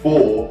like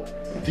 4,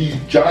 these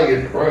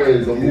giant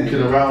brothers are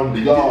walking around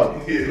the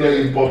yard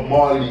playing Bob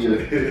Marley,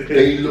 and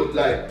they look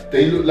like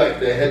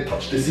their head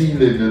touched the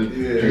ceiling. And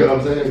you know what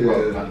I'm saying,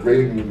 bro? And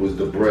Raymond was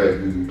the bro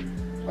who,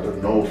 I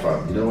don't know,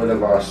 fam. You know,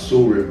 whenever I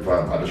saw him,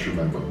 fam, I just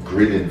remember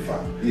grinning,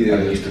 fam. And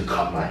he used to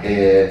cut my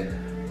hair.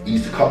 He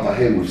used to cut my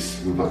hair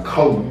with a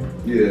comb,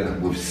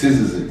 with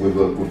scissors,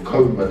 with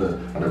comb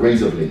and a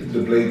razor blade.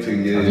 The blade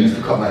thing, And he used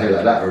to cut my hair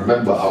like that. I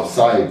remember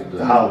outside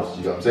the house,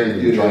 you know what I'm saying,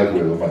 in the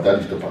driveway where my dad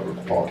used to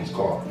park his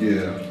car.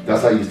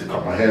 That's how he used to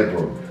cut my hair,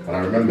 bro. And I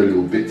remember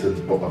little bits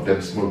of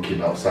them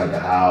smoking outside the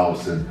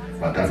house and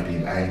my dad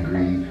being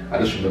angry. I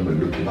just remember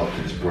looking up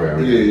to this bro.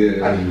 And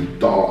he was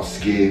dark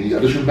skinned. I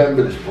just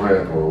remember this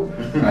bro.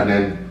 And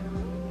then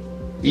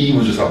he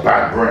was just a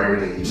bad bro,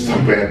 innit? He just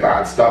some very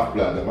bad stuff,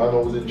 blood. The man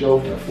was in jail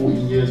for like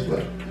 14 years,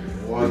 blood. He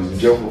was in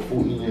jail for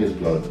 14 years,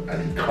 blood.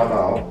 And he come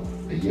out,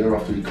 a year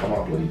after he come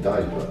out, blood, he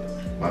died, blood.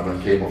 My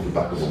man came off the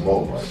back of a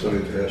motorbike. Do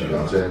you know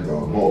what I'm saying, bro?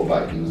 A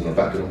motorbike, he was in the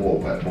back of the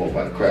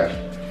motorbike crashed.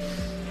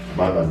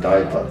 My man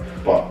died, blood.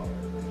 But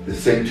the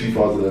same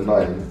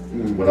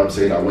 2009, when I'm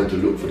saying I went to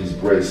look for these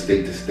brothers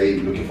state to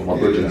state, looking for my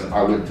brothers,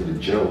 I went to the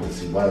jail to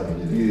see my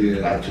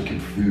man. I took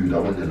him food, I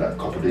went there like a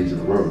couple of days in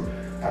a row.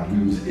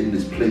 And we was in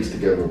this place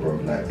together, bro.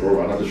 Like,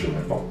 bro, and I just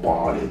remember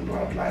barling,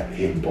 bro. Like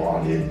him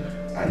barling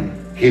and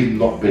him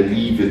not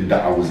believing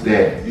that I was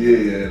there.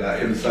 Like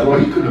him sad. Bro,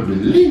 he couldn't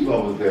believe I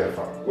was there,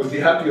 fam. Was he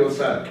happy or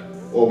sad?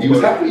 Or he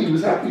was happy. He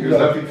was happy. He was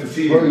happy to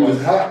see bro, you. He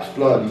was happy,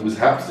 blood. He was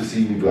happy to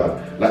see me,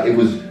 blood. Like it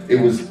was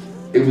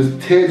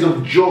tears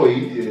of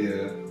joy,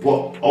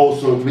 but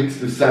also mixed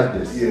with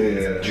sadness. Do you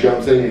know what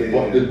I'm saying?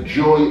 But the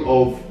joy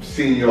of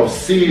seeing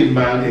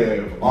man,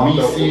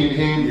 me seeing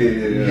him,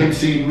 him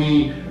seeing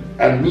me.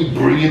 And me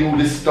bringing all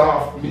this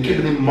stuff, me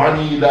giving him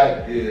money,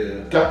 like,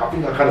 that, I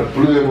think I kind of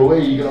blew him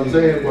away, you know what I'm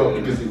saying,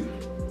 bro? Because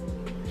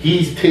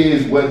his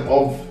tears went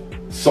of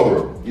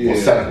sorrow or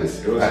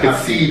sadness. I could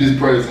see this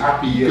brother's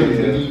happy, he couldn't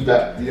believe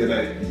that.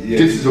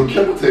 This is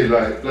okay,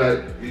 like,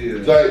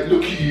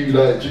 look at you,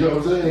 like, do you know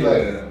what I'm saying?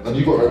 Like, and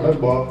you got to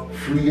remember,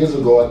 3 years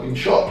ago I'd been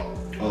shot.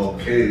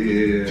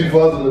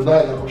 2009, I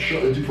got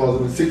shot in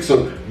 2006.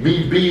 So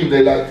me being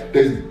there, like,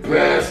 there's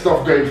bad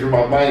stuff going through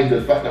my mind.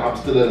 The fact that I'm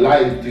still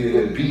alive, dude,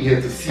 and be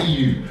here to see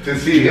you.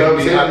 You know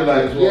what I'm saying?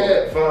 Like,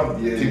 fam,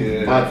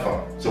 mad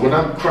fam. So when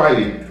I'm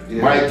crying,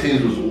 my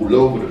tears was all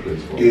over the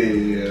place, bro.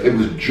 It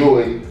was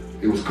joy,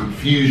 it was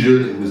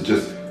confusion, it was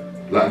just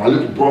like my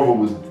little brother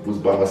was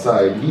by my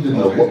side. He didn't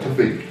know what to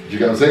think. Do you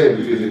get what I'm saying?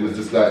 Because it was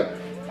just like.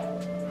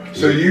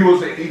 So you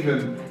wasn't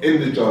even in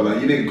the jail, like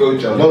you didn't go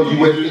jail? No, I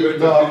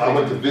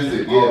went to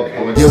visit,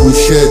 Yeah, we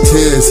shed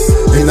tears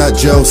in that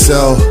jail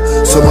cell.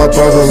 So my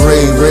brother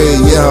Ray,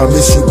 yeah, I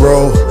miss you,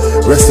 bro.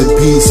 Rest in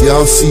peace, yeah,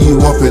 I'll see you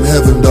up in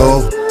heaven,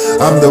 though.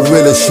 I'm the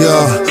realest,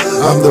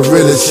 I'm the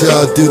realest,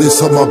 do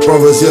this on my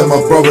brothers,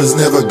 my brothers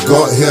never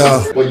got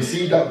here. But you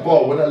see that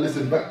bar, when I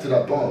listen back to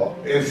that bar,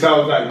 it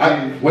sounds like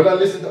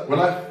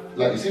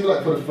you see,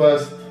 like for the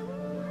first,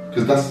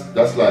 because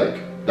that's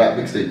like, that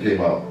mixtape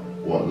came out,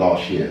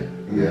 last year,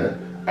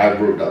 I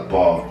wrote that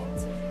bar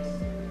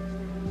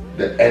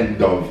the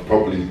end of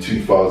probably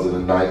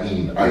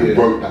 2019. I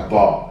wrote that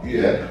bar,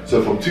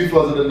 so from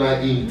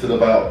 2019 to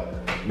about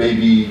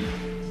maybe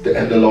the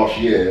end of last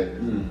year,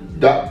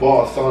 that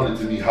bar sounded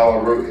to me how I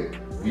wrote it.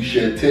 We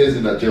shared tears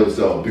in that jail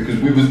cell because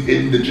we was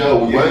in the jail.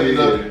 We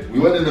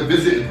weren't in the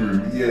visiting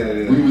room.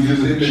 We was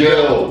in the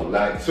jail.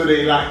 Like, so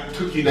they like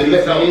took you. They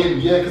let me in.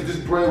 because this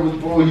bro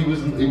he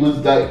was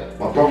like,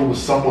 my brother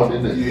was someone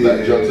in it. Like, you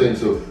know what I'm saying?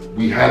 So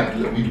we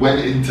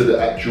went into the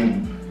actual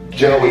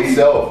jail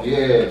itself.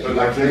 But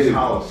like his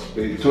house,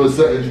 basically. To a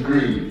certain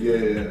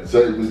degree. So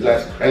it was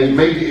like, and he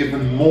made it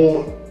even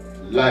more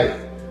like,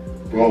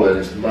 bro, and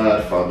it's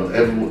mad, fam. And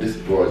everyone, this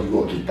bro, you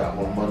gotta give that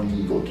one money.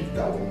 You gotta give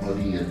that one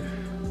money, and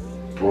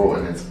bro,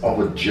 and it's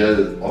other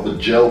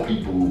jail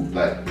people,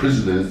 like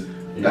prisoners,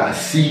 that are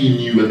seeing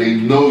you and they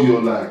know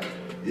you're like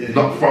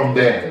not from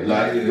there,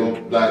 like you're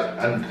like,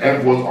 and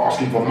everyone's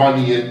asking for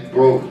money, and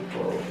bro,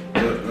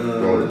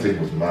 the thing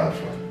was mad,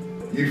 fam.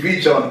 You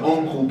feature on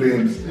Uncle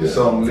Bim's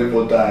song "Live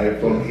or Die"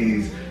 from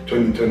his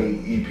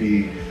 2020 EP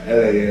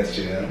LAS,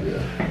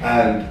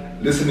 and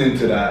listening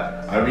to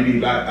that, I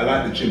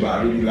like the tune, but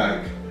I really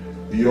like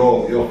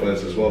your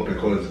verse as well,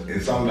 because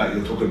it sounds like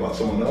you're talking about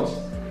someone else.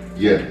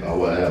 Yeah,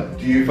 I am.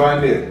 Do you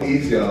find it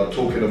easier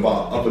talking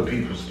about other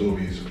people's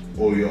stories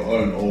or your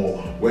own, or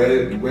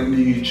when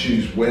do you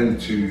choose when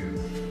to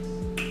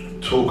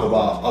talk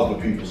about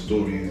other people's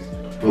stories?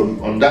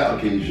 On that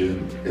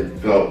occasion, it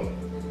felt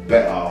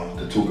better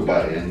to talk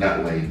about it in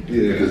that way,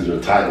 because of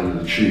the title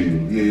of the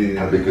tune,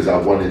 and because I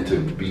wanted to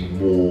be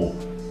more,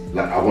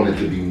 like I wanted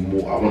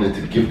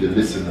to give the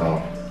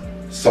listener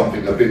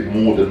something a bit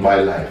more than my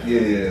life.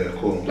 Yeah,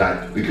 cool.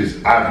 Like,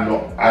 because I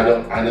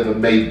never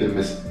made the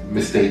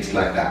mistakes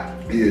like that.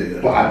 Yeah.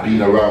 But I've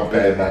been around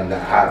better men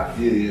that have.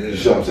 Yeah. You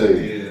see what I'm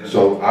saying? Yeah.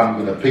 So I'm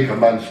gonna pick a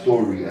man's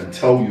story and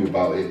tell you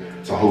about it,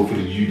 so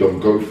hopefully you don't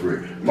go for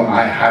it. But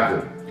I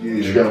haven't. Yeah. Do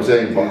you get what I'm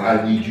saying? But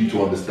I need you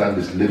to understand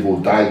this live or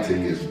die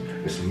thing is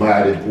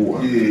mad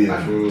important.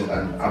 Yeah,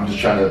 and I'm just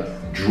trying to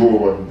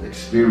draw on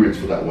experience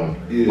for that one.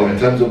 Yeah. But in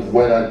terms of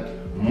when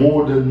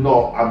more than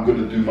not, I'm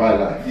gonna do my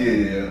life.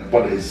 Yeah.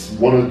 But it's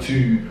one or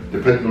two,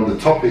 depending on the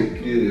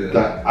topic,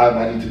 that I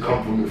might need to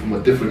come from it from a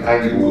different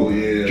angle,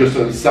 just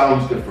so it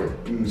sounds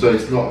different. So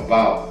it's not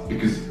about,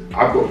 because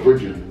I've got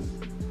bridges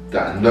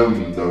that know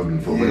me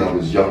from when I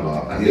was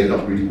younger, and they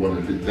don't really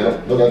want to.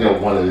 Not that they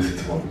don't want to listen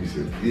to my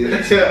music.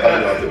 Yeah.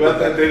 But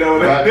that they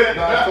don't.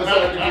 For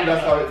some degree,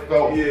 that's how it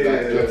felt. Yeah. Like, you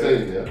know what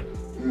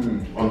I'm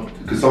saying?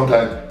 Because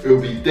sometimes it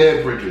will be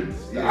their bridges.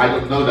 I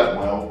don't know that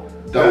well.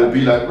 That will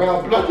be like,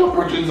 bro, blood your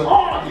bridges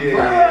hard.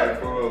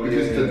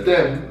 Because to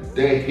them,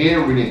 they're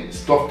hearing it,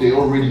 stuff they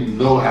already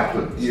know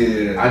happens.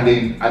 And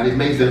it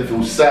makes them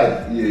feel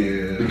sad.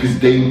 Because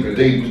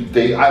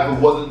they either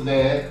wasn't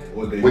there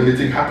when the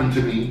thing happened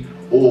to me,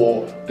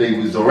 or they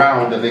was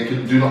around and they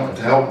couldn't do nothing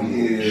to help me.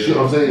 You see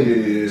what I'm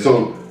saying?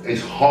 So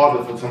it's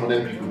harder for some of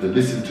them people to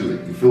listen to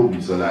it. You feel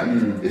me? So like,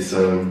 it's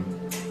a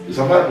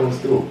bad one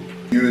still.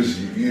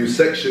 You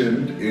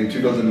sectioned in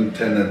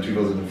 2010 and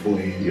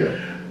 2014.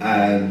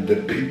 And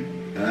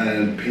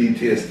and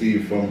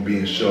PTSD from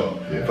being shot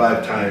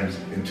 5 times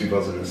in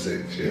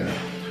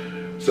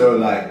 2006. So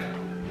like,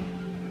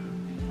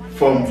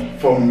 from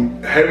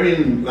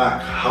hearing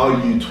like how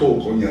you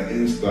talk on your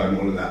Insta and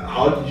all of that,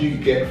 how did you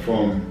get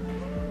from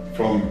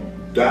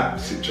that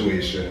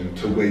situation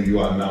to where you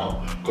are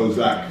now? Because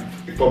like,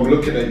 if I'm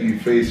looking at you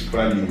face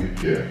value,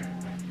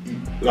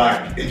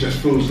 like it just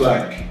feels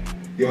like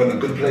you're in a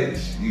good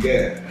place. You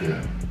get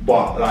it?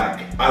 But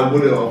like, I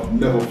would have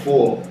never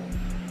thought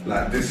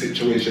like this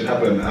situation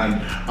happened. And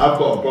I've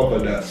got a brother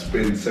that's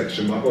been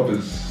sectioned. My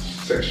brother's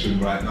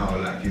sectioned right now,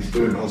 like he's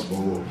doing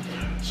hospital.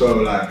 So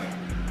like,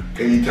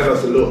 can you tell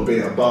us a little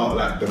bit about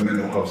like the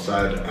mental health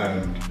side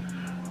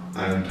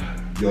and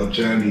your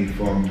journey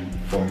from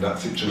that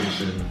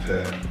situation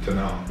to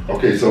now?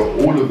 Okay, so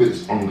all of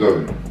it's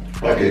ongoing.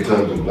 Like in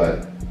terms of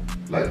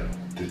like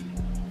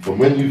from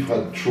when you've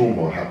had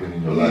trauma happen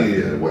in your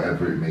life,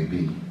 whatever it may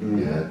be,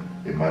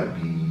 it might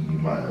be you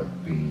might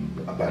have been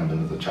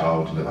abandoned as a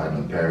child, you never had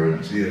no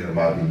parents, it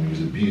might have been you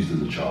was abused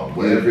as a child,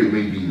 whatever it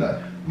may be. Like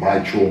my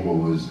trauma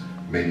was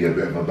maybe a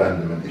bit of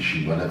abandonment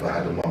issue. I never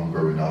had a mum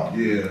growing up,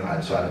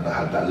 and so I never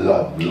had that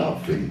love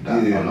thing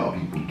that a lot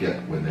of people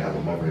get when they have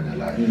a mother in their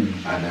life,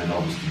 and then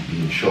obviously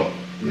being shot.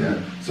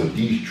 So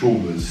these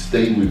traumas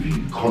stay with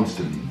you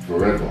constantly,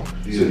 forever.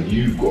 So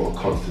you've got to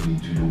constantly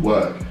do the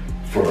work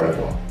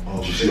forever.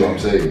 Do you see what I'm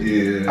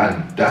saying?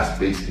 And that's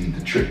basically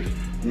the trick.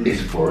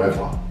 It's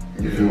forever.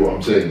 You feel what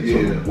I'm saying?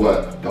 So the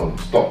work don't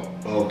stop.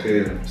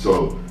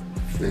 So,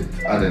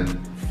 and then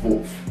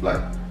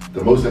like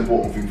the most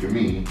important thing for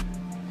me,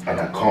 and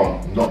I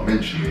can't not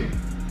mention it,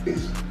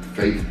 is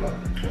faith, man.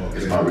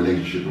 It's my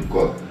relationship with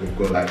God.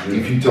 Like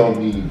if you tell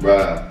me,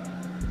 right,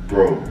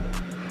 bro,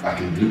 I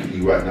can look at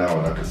you right now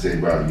and I can say,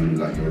 right, you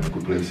look like you're in a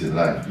good place in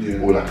life.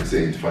 All I can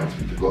say is thanks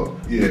be to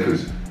God.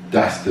 Because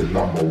that's the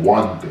number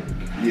one thing.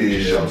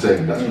 You see what I'm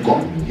saying? That's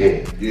got me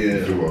here.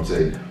 You feel what I'm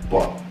saying?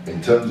 But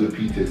in terms of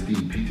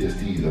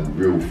PTSD is a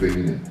real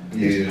thing, innit?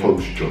 It's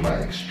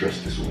post-traumatic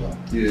stress disorder.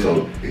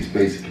 So it's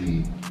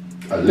basically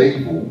a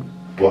label,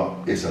 but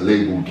it's a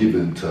label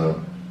given to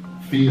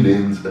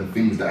feelings and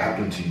things that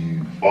happen to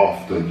you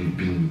after you've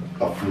been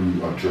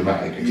through a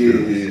traumatic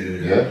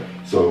experience.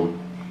 So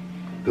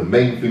the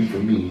main thing for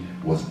me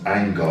was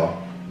anger,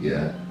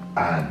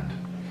 and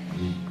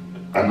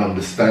an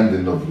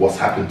understanding of what's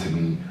happened to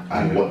me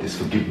and what this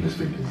forgiveness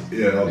thing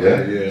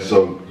is.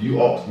 So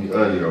you asked me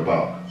earlier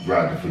about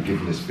the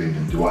forgiveness thing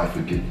and do I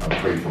forgive and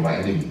pray for my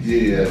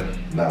enemies?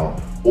 Now,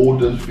 all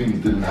those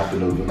things didn't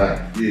happen overnight.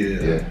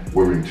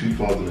 We're in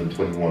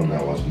 2021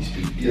 now as we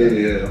speak.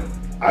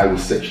 I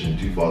was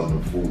sectioned in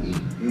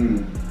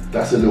 2014.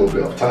 That's a little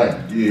bit of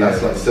time.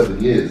 That's like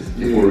 7 years.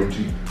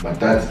 My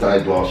dad's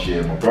died last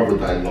year, my brother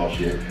died last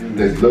year.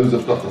 There's loads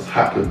of stuff that's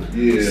happened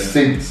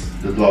since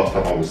the last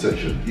time I was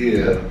sectioned.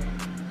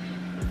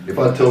 If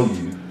I tell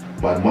you,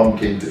 my mum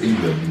came to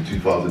England in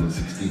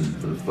 2016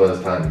 for the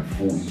first time in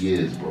 40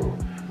 years, bro.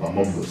 My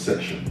mum got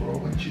sectioned, bro,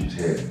 when she was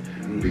here.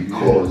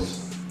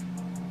 Because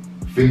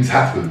things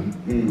happen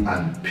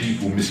and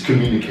people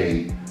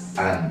miscommunicate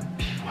and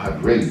people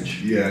had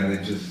rage. Yeah, and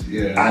it just,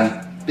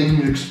 And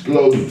things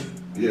explode.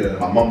 Yeah.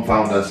 My mum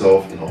found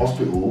herself in a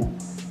hospital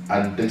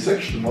and they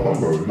sectioned my mum,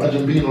 bro.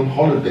 Imagine being on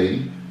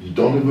holiday, you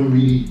don't even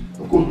really,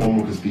 of course my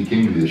mum can speak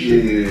English,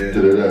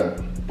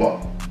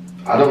 but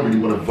I don't really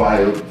want to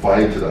vie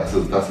into that,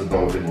 so that's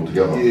another thing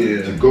altogether.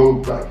 Yeah. To go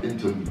back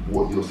into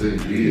what you're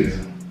saying is,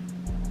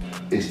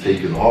 it's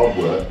taken hard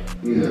work,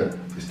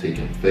 it's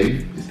taken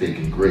faith, it's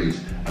taken grace,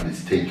 and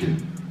it's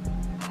taken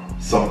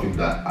something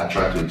that I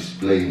try to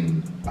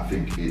explain. I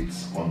think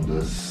it's on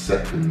the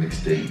second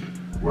mixtape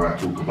where I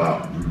talk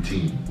about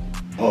routine.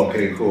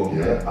 Okay, cool.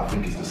 Yeah, I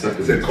think it's the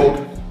second. Is it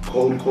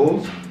Cold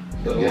Calls?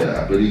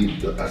 Yeah, I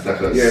believe that's like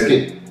a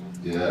skit.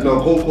 Yeah. No,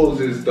 Cold Calls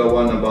is the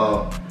one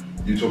about,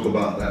 you talk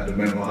about like the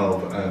mental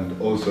health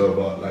and also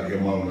about like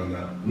your mum and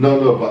that.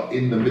 No, but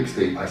in the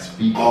mixtape I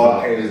speak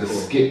about, there's a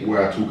skit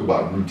where I talk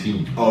about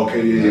routine.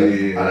 Okay,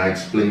 yeah. And I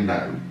explain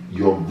that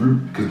your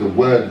root, because the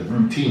word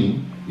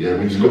routine,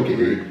 when you look at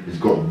it, it's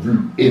got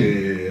root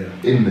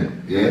in it.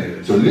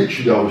 Yeah. So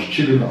literally I was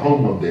chilling at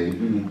home one day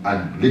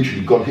and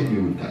literally God hit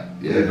me with that.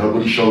 Yeah.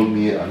 Nobody showed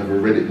me it, I never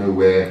read it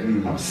nowhere.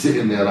 I'm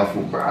sitting there and I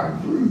thought, bro,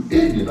 root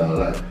in, you know,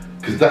 like,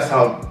 because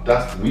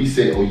that's we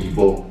say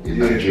Oyibo in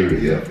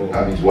Nigeria.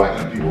 That means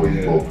white people,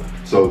 Oyibo.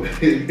 So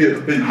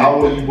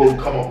how Oyibo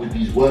come up with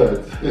these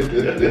words?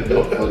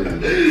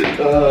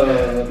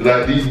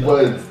 Like these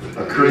words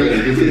are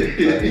created, isn't it?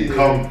 Like, they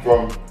come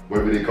from,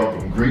 whether they come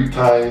from Greek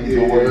times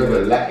or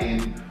whatever,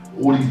 Latin,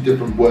 all these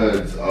different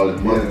words are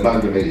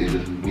amalgamated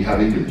and we have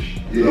English.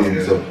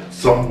 So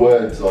some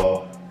words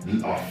are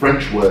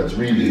French words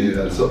really,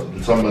 and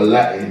some are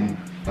Latin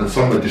and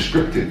some are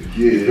descriptive.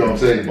 You know what I'm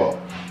saying? But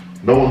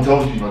no one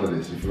tells you none of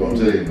this, if you know what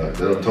I'm saying. Like,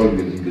 they don't tell you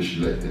in English,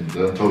 they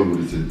don't tell you what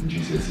it's in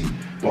GCSE.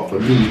 But for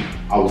me,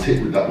 I was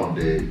hit with that one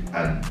day,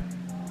 and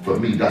for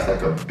me, that's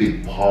like a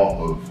big part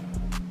of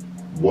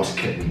what's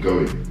kept me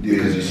going.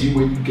 Because you see,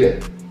 when you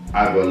get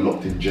either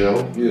locked in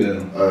jail,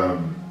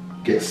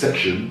 get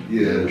sectioned,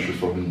 which was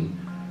for me,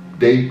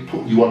 they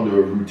put you under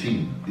a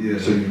routine.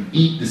 So you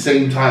eat the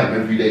same time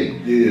every day.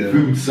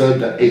 Food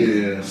served at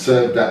 8,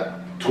 served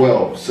at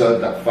 12,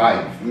 served at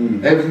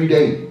 5, every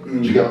day. Do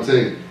you get what I'm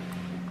saying?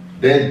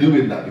 They're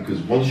doing that because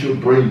once your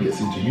brain gets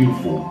into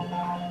uniform,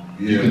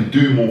 you can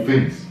do more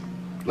things.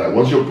 Like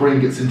once your brain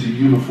gets into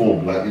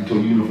uniform, like into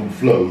a uniform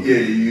flow,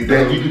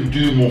 then you can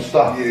do more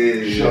stuff.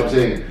 You know what I'm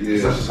saying?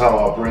 That's just how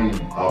our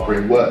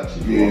brain works.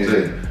 You know what I'm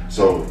saying?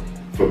 So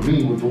for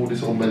me, with all this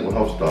whole mental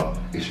health stuff,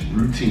 it's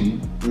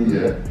routine,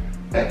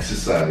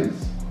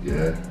 exercise,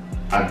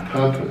 and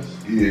purpose.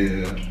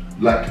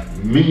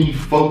 Like me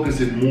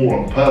focusing more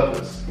on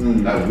purpose,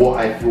 like what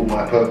I feel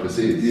my purpose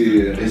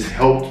is, has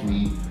helped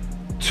me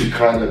to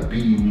kind of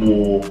be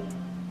more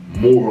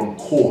on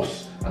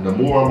course. And the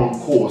more I'm on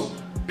course,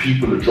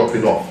 people are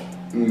dropping off.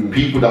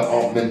 People that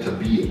aren't meant to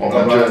be on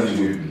my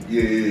journey with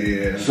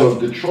me. So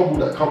the trouble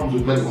that comes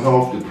with mental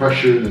health,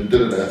 depression and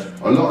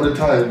a lot of the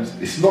times,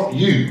 it's not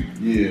you.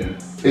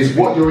 It's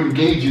what you're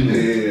engaging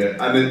in.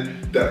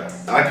 And that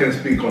I can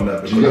speak on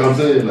that. Do you know what I'm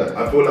saying? Like,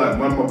 I feel like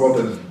when my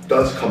brother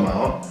does come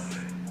out,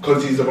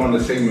 because he's around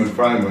the same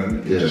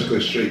environment, he just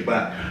goes straight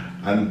back.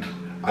 And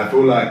I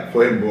feel like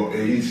for him,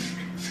 he's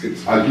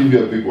schizophrenic. I'll give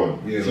you a big one.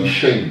 See,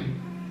 shame.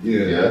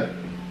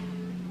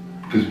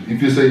 Because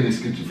if you're saying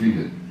he's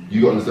schizophrenic,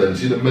 you got to understand, you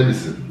see the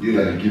medicine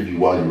that they give you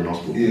while you're in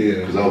hospital.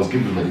 Because I was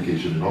given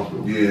medication in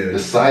hospital. The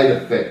side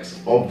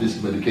effects of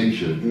this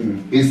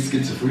medication is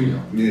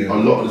schizophrenia. A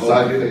lot of the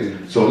side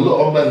effects. So a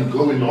lot of men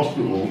go in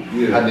hospital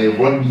and they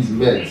run these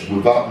meds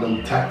without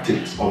no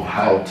tactics of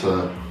how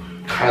to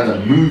kind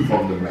of move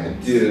on the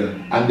meds.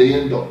 And they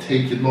end up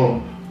taking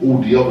on all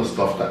the other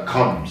stuff that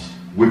comes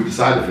with the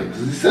side effects.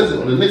 Because it says it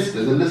on the list.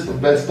 There's a list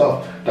of bad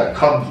stuff that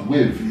comes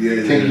with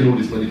taking all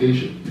this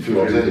medication. You feel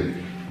what I'm saying?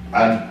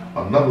 And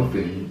another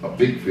thing, a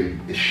big thing,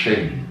 is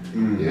shame.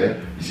 You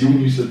see, when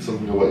you said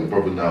something about your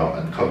brother now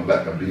and come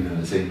back and being in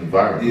the same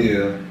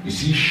environment, you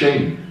see,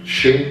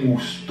 shame will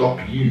stop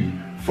you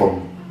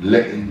from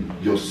letting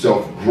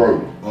yourself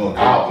grow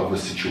out of a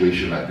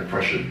situation like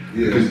depression.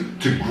 Because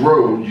to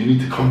grow, you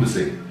need to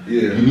compensate.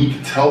 You need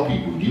to tell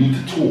people, you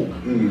need to talk.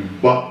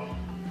 But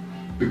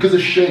because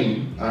of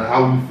shame and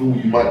how you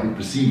feel you might be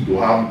perceived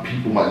or how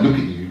people might look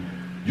at you,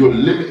 you're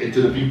limited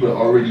to the people that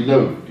already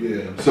know.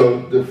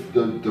 So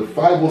the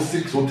 5 or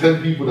 6 or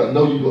 10 people that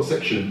know you got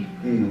sectioned,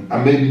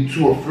 and maybe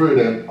 2 or 3 of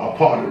them are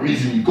part of the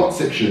reason you got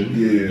sectioned,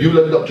 you'll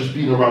end up just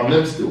being around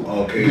them still.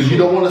 Because you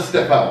don't want to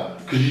step out,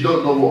 because you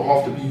don't know what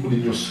half the people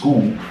in your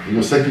school, in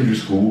your secondary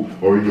school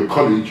or in your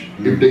college,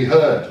 if they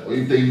heard or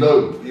if they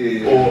know,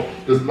 or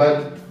does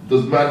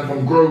man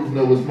from Grove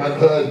know, was man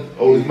heard,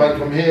 or is man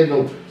from here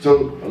know?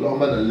 So a lot of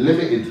men are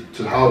limited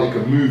to how they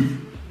can move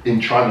in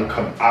trying to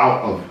come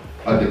out of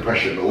a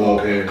depression or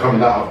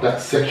coming out of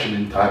that section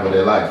in time of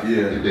their life,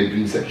 if they've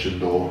been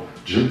sectioned or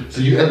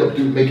so you end up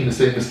making the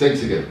same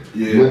mistakes again.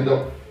 You end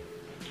up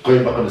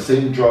going back on the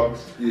same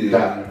drugs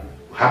that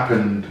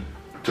happened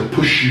to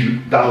push you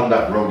down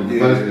that road in the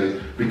first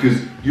place,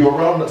 because you're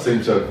around that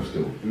same circle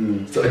still.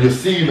 So, and you're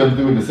seeing them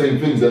doing the same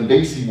things and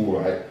they seem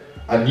alright,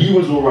 And you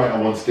was alright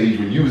at one stage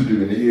when you was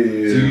doing it.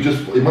 Yeah. So you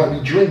just, it might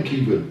be drink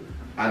even.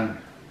 And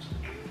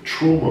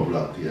trauma,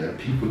 blood, yeah,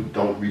 people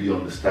don't really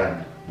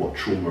understand what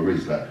trauma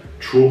is. Like,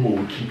 trauma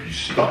will keep you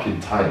stuck in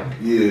time.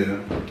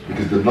 Yeah.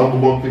 Because the number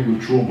one thing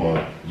with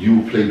trauma, you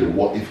will play the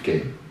what if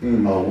game.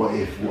 Oh,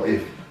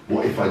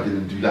 what if I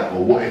didn't do that?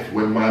 Or what if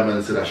when my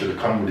man said I should have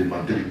come with him,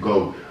 I didn't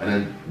go? And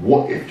then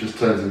what if just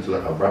turns into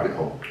like a rabbit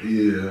hole.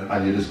 Yeah.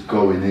 And you're just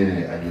going in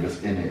it, and you're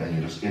just in it, and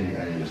you're just in it,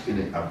 and you're just in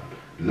it. And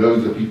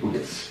loads of people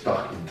get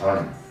stuck in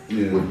time.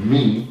 Yeah. With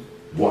me,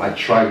 what I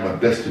tried my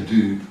best to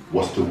do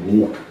was to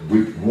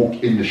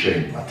walk in the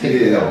shame. I take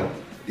it out.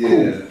 Yeah.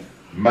 Cool.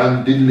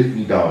 Man did lick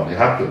me down, it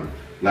happened.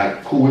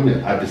 Like, cool,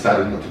 innit? I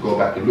decided not to go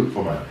back and look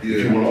for man. Yeah.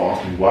 If you want to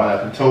ask me why, I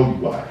can tell you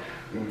why.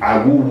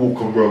 I will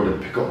walk on road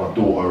and pick up my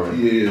daughter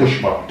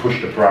and push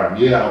the pram.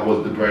 Yeah, I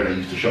was the brain that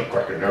used to shop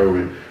crack and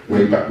heroin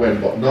way back when,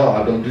 but no,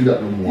 I don't do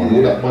that no more.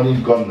 All that money's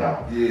gone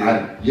now.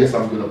 And yes,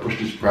 I'm gonna push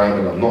this pram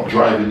and I'm not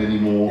driving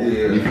anymore.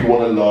 And if you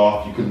wanna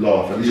laugh, you can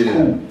laugh, and it's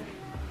cool.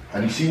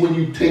 And you see, when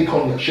you take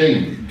on that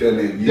shame,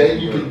 then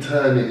you can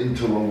turn it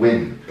into a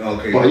win.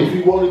 Okay. But if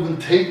you won't even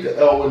take the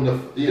L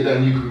then you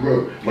can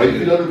grow. But if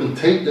you don't even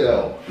take the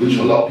L, which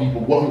a lot of people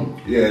won't.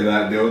 Yeah,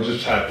 like they'll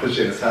just try to push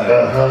it aside.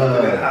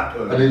 And then it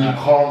happens. And then you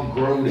can't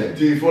grow then.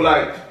 Do you feel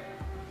like,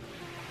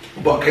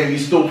 but can you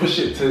still push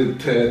it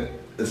to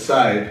the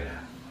side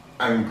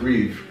and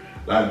grieve?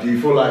 Like, do you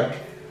feel like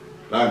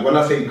when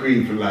I say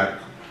grieve, like,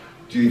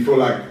 do you feel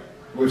like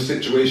with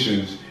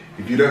situations,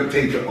 if you don't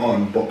take it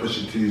on but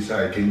push it to the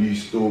side, can you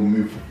still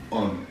move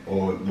on,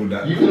 or would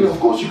that? You can, of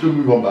course, you can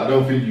move on, but I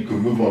don't think you can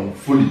move on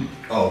fully.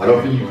 Oh, okay. I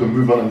don't think you can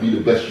move on and be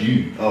the best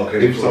you.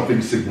 Okay, if something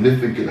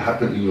significant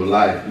happened in your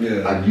life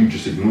and you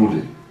just ignored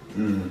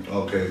it.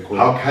 Okay, cool.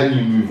 How can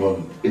you move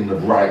on in the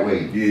right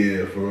way?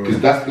 Yeah, for real.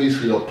 Because that's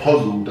basically a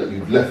puzzle that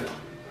you've left,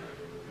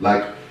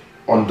 like,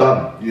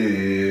 undone. Yeah. Do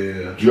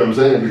you know what I'm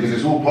saying? Because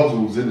it's all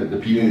puzzles, isn't it? The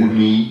people we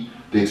meet,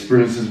 the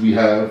experiences we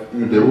have,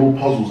 they're all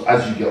puzzles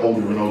as you get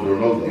older and older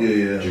and older. Do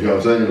you know what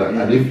I'm saying? Like,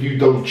 and if you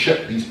don't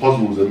check these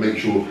puzzles and make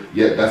sure,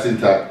 that's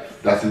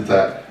intact, that's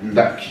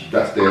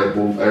there,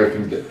 boom,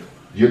 everything's there,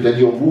 then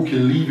you're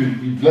walking, leaving,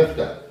 you've left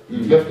that.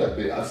 You've left that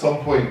bit. At some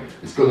point,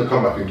 it's going to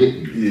come back and get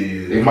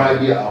you. It might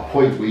be at a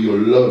point where you're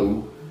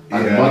low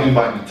and money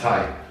might be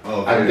tight.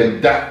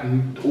 And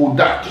then all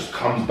that just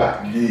comes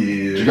back. Do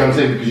you know what I'm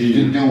saying? Because you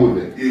didn't deal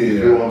with it.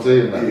 You know what I'm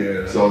saying?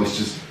 Like, so it's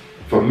just,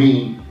 for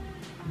me,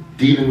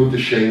 dealing with the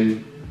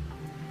shame,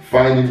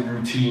 finding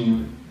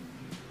routine,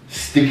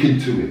 sticking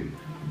to it,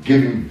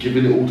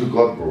 giving it all to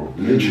God, bro.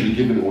 Literally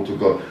giving it all to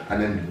God,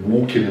 and then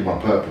walking in my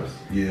purpose.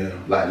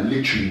 Like,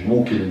 literally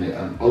walking in it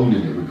and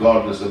owning it,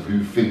 regardless of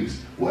who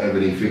thinks whatever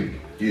they think.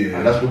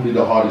 And that's probably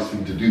the hardest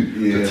thing to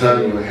do, to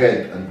turn your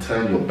head and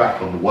turn your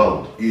back on the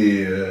world.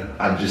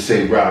 And just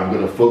say, right, I'm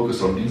gonna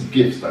focus on these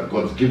gifts that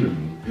God's given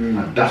me,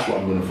 and that's what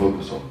I'm gonna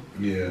focus on.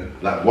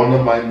 Like, one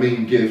of my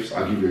main gifts,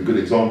 I'll give you a good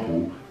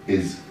example,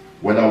 is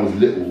when I was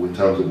little, in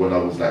terms of when I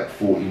was like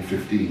 14,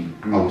 15,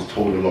 I was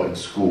told a lot in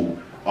school,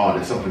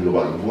 there's something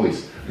about your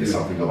voice. There's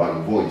something about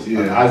your voice.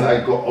 And as I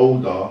got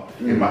older,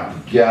 it might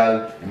be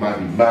gal, it might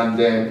be man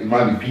them, it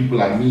might be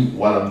people I meet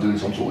while I'm doing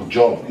some sort of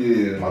job.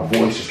 My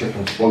voice just kept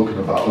on spoken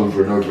about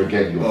over and over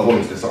again. Your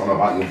voice, there's something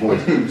about your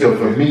voice. So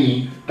for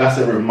me, that's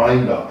a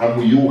reminder, and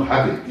we all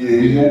have it.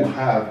 We all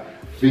have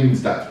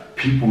things that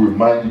people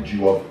reminded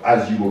you of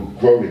as you were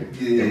growing.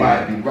 It might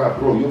have been, right,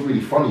 bro, you're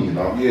really funny, you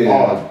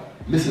know.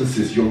 Listen,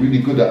 sis, you're really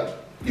good at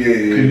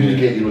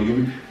communicating,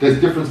 or there's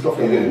different stuff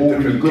that we're all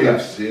really good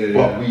at,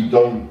 but we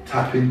don't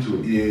tap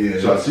into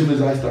it. So as soon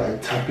as I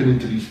started tapping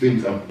into these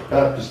things and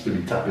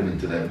purposefully tapping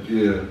into them,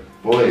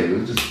 boy, it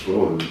was just,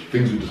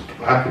 things were just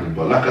happening.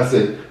 But like I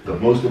said, the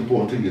most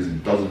important thing is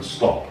it doesn't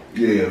stop.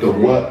 The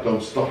work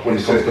don't stop when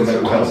it comes to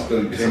mental health.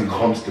 It's a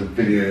constant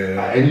thing.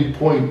 At any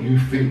point you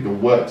think the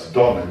work's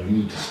done and you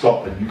need to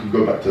stop and you can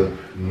go back to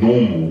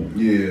normal,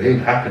 it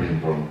ain't happening,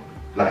 bro.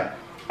 Like,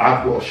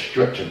 I've got to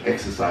stretch and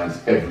exercise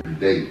every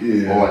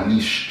day, or at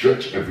least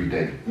stretch every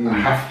day. I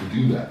have to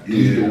do that.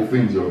 These little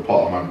things are a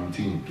part of my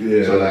routine.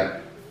 So like,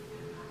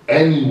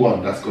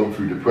 anyone that's gone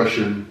through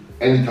depression,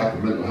 any type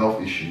of mental health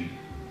issue,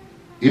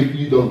 if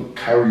you don't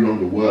carry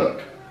on the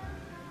work,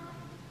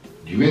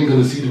 you ain't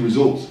gonna see the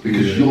results,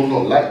 because you're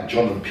not like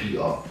John and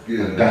Peter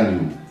and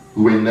Daniel,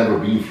 who ain't never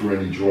been through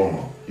any drama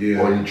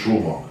or any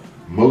trauma.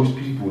 Most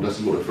people, this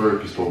is what the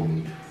therapist told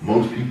me,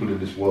 most people in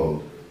this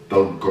world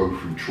don't go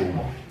through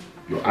trauma.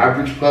 Your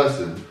average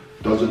person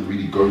doesn't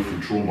really go through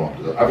trauma.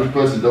 The average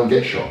person don't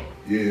get shot.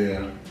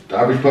 The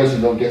average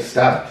person don't get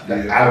stabbed.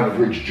 The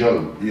average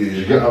Joe.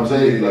 You get what I'm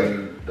saying?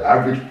 Like, the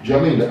average, do you know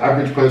what I mean? The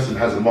average person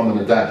has a mum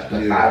and a dad.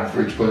 The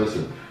average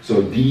person.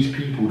 So these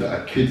people that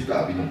are kids that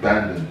have been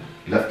abandoned,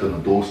 left on the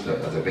doorstep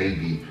as a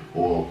baby,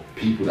 or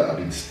people that have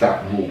been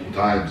stabbed multiple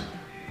times,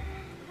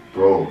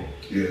 bro,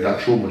 that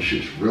trauma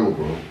shit's real,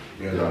 bro.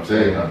 You know what I'm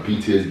saying? And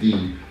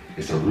PTSD,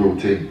 it's a real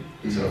thing.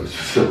 It's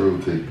just a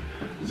real thing.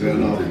 It's a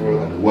real thing,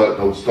 bro. And the work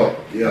don't stop.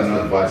 That's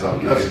the advice I'll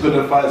give. That's good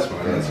advice,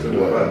 man. That's good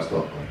advice.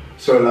 Stop, man.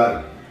 So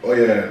like, Oh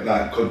yeah,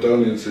 like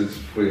condolences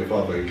for your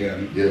father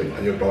again. Yeah.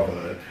 And your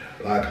brother.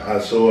 Like I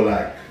saw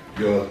like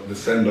the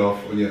send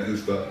off on your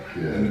Insta,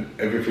 and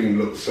everything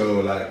looked so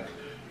like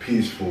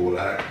peaceful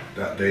like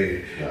that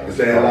day. Yeah, is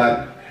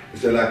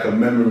there like a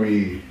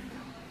memory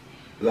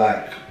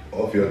like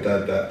of your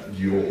dad that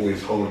you will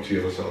always hold to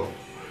yourself?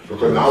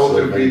 Because I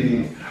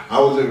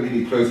wasn't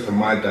really close to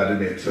my dad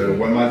in it. So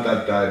when my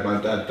dad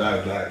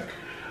died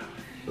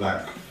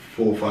like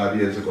 4 or 5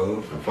 years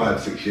ago, 5,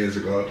 6 years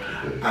ago,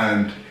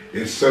 and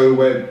it's so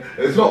weird.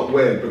 It's not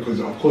weird because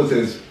of course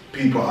there's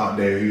people out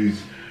there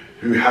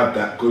who have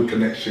that good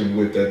connection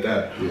with their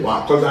dad.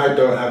 But because I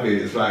don't have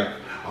it, it's like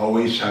I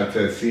always try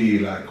to see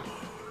like,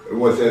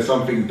 was there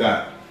something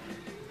that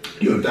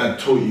your dad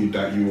taught you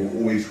that you will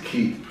always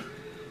keep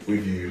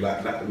with you,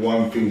 like that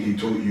one thing he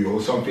taught you, or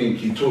something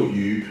he taught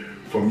you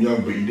from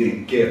young but you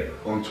didn't get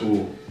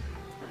until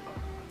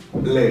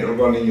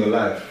later on in your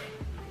life?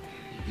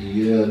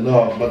 Yeah,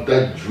 no, my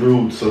dad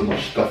drilled so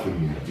much stuff in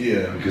me.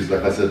 Yeah. Because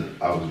like I said,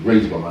 I was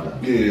raised by my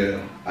dad. Yeah.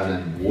 And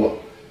then what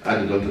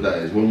added onto that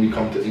is when we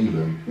come to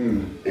England,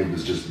 it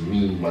was just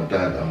me, my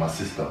dad and my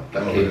sister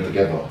that came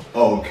together.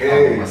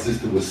 Okay. My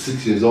sister was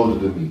 6 years older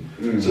than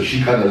me. So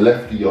she kind of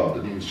left the yard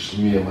and it was just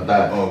me and my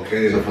dad.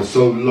 Okay. So for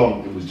so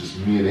long, it was just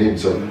me and him.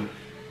 So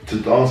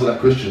to answer that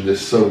question,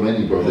 there's so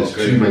many, bro. There's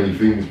too many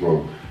things,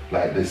 bro.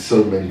 Like there's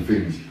so many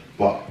things.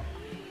 But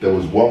there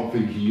was one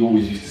thing he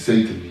always used to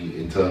say to me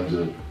in terms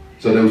of,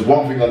 so there was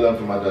one thing I learned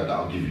from my dad that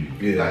I'll give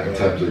you, like in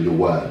terms of your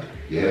word.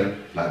 Yeah,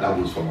 like that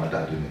was from my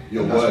dad, innit?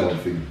 Your and word. That's one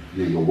thing.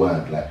 Yeah, your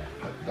word, like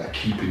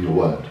keeping your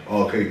word.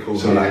 Okay, cool.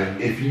 So like,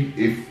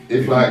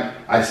 if like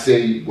I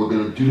say we're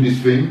gonna do this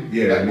thing,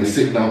 like we're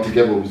sitting down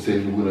together, we're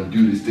saying we're gonna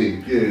do this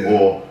thing,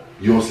 or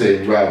you're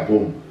saying right,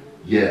 boom,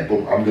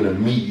 boom, I'm gonna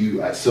meet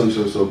you at so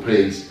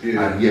place,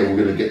 and we're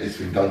gonna get this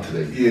thing done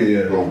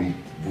today. Bro, we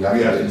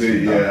have to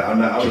do it.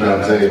 And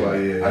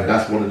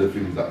that's one of the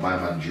things that my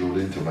man drilled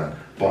into, man.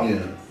 But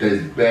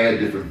there's bare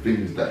different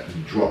things that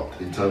he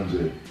dropped in terms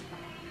of.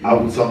 I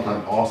would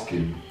sometimes ask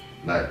him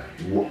like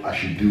what I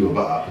should do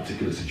about a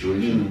particular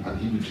situation, and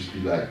he would just be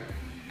like,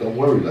 "Don't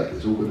worry, like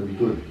it's all gonna be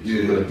good.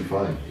 It's all gonna be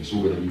fine. It's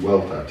all gonna be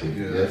well," type thing.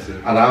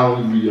 And I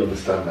only really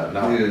understand that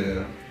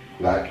now.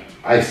 Like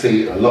I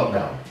say it a lot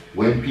now.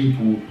 When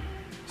people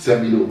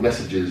send me little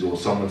messages or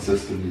someone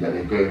says to me that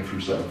they're going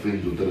through certain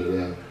things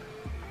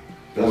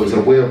or it's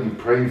a way of me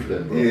praying for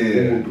them, bro. All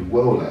will be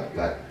well,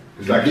 like.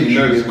 It's like he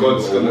knows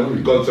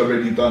God's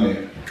already done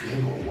it. You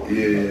ain't gotta worry.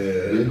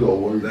 You ain't gotta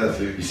worry. That's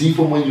it. You see,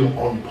 from when you're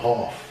on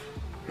path,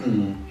 you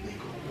ain't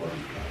gotta worry.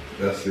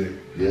 That's it.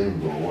 You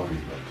ain't gotta worry.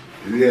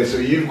 Yeah. So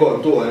you've got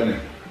a daughter, innit?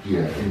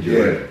 Yeah.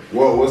 Enjoy.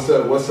 Well, what's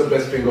the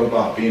best thing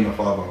about being a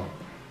father?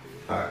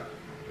 Like,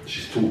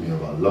 she's taught me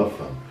about love,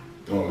 fam.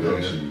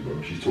 Bro.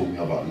 She's taught me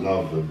about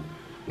love and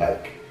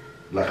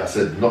like I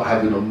said, not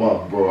having a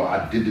mum, bro.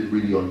 I didn't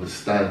really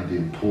understand the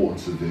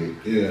importance of it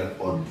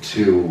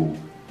until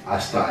I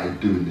started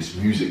doing this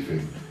music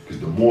thing. Because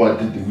the more I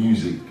did the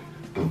music,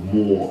 the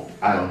more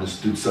I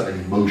understood certain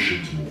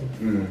emotions more.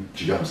 Do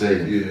you get what I'm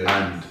saying?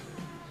 And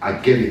I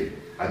get it.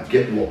 I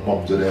get what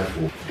mums are there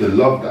for. The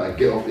love that I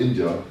get off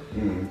India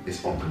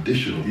is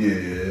unconditional.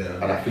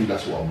 And I think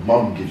that's what a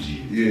mum gives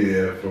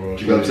you. For do you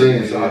get what I'm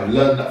saying? So I've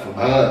learned that from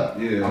her.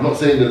 I'm not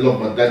saying the love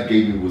my dad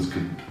gave me was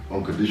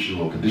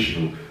unconditional or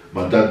conditional.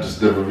 My dad just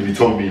never really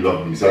told me he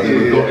loved me, so I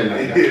never got it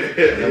like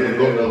that. I never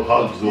got no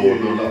hugs or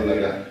no nothing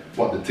like that.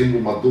 But the thing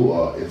with my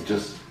daughter is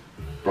just,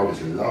 bro,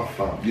 it's love,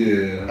 fam.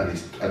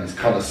 And it's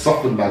kind of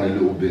softened man a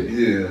little bit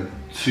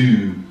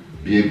to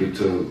be able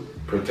to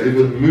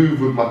even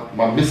move with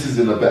my missus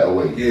in a better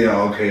way.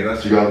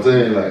 That's you know what I'm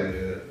saying?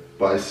 Like,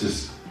 but it's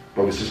just,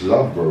 bro, it's just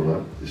love, bro,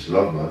 man. It's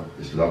love, man.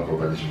 It's love, bro,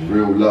 man. It's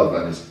real love,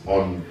 and it's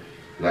on,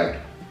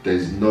 like,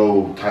 there's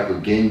no type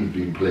of games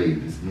being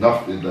played. It's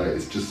nothing, like,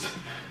 it's just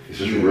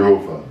real,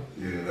 fam.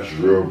 That's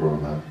real, bro,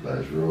 man. Like,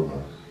 it's real,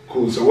 man.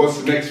 Cool. So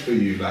what's next for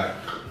you, like?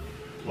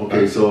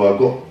 Okay, so I've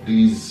got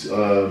these.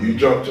 You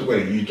dropped.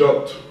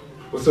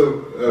 What's the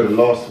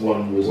last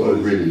one was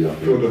really.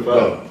 Feel the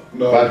Vibe.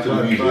 Vibe to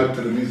the music. Vibe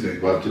to the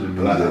music. Vibe to the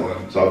music. I like that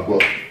one. So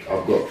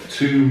I've got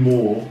 2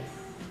 more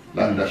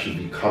that should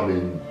be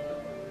coming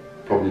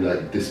probably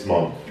like this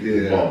month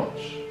in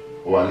March,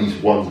 or at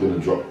least one's gonna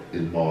drop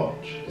in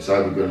March. It's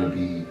either gonna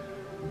be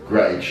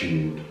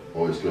Gratitude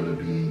or it's gonna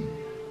be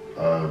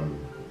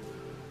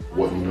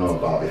What You Know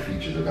About. It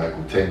features a guy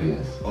called 10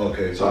 Years.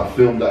 Okay. So I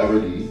filmed that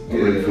already.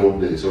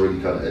 Filmed it. It's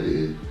already kind of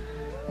edited,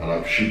 and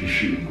I should be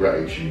shooting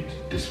Gratitude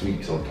this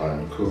week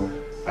sometime. Cool.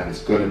 And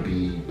it's gonna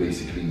be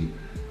basically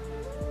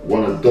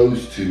one of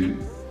those 2,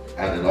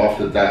 and then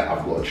after that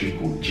I've got a tune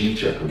called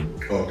G-Check 'Em.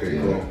 Okay,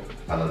 cool.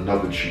 And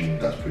another tune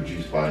that's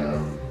produced by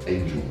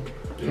Angel.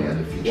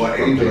 And it features What,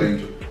 Angel?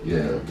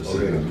 Yeah, the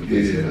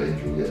singer,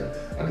 Angel,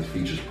 and it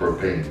features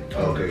Propane.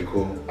 Okay,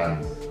 cool.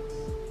 And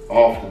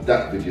after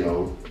that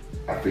video,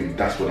 I think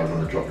that's when I'm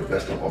gonna drop the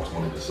best of Ox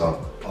Monica Sun.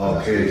 And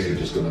that's basically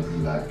just gonna be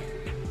like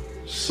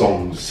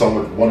songs,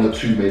 1 or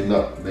 2 may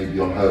not maybe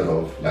unheard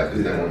of, like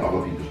they're on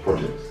other people's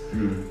projects.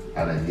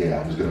 And then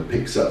yeah, I was gonna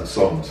pick certain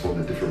songs from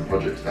the different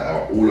projects that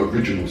are all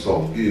original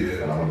songs,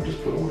 and I want to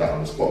just put all that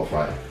on the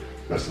Spotify.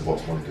 Rest of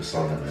Ox Monica's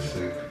son, and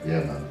then,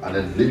 yeah, man. And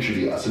then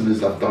literally, as soon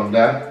as I've done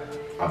that,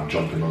 I'm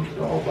jumping onto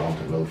the whole Bound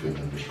to Blow thing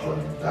and just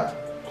running with that.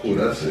 Cool,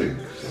 that's sick.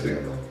 So, yeah,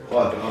 man.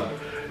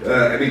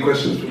 Hard. Any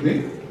questions for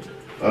me?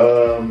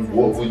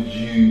 What would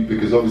you?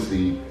 Because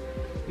obviously,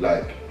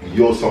 like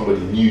you're somebody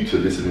new to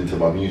listening to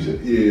my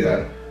music. Yeah.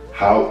 Like,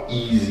 how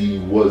easy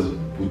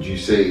would you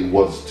say it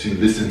was to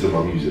listen to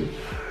my music?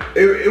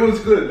 It was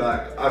good.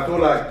 Like I feel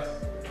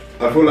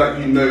like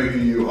you know who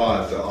you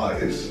are as an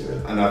artist,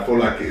 and I feel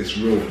like it's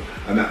real.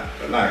 And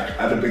like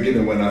at the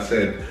beginning when I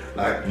said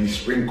like you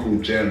sprinkle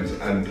gems,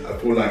 and I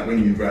feel like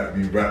when you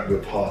rap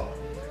with heart.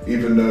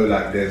 Even though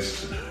like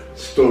there's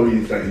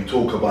stories that you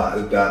talk about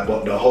as that,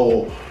 but the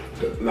whole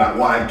like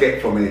what I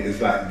get from it is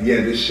like,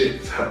 yeah, this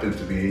shit's happened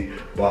to me,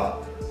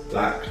 but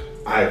like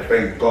I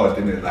thank God,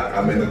 innit? Like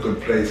I'm in a good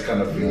place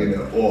kind of thing,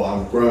 innit? Or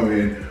I'm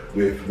growing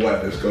with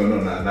whatever's going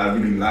on, and I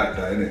really like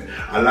that,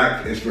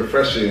 innit? It's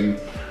refreshing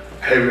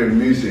hearing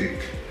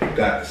music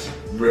that's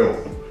real,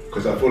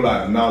 because I feel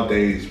like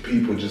nowadays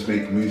people just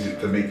make music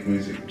to make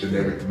music,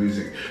 generic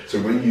music. So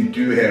when you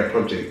do hear a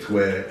project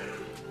where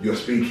you're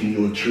speaking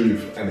your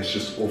truth and it's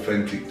just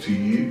authentic to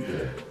you,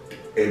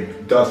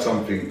 it does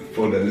something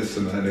for the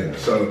listener, innit?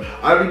 So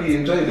I really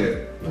enjoyed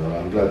it. No,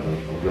 I'm glad,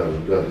 man.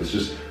 I'm glad. It's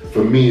just,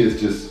 for me, it's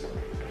just,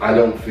 I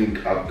don't think,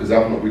 because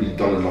I've not really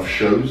done enough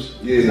shows.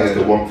 That's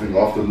the one thing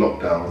after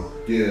lockdown.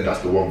 That's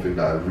the one thing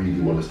that I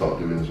really want to start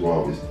doing as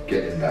well, is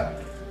getting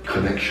that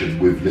connection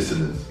with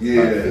listeners,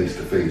 like face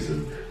to face,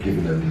 and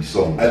giving them these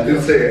songs. I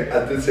did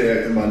say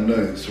it in my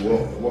notes.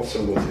 What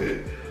song was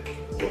it?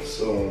 What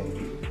song?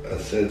 I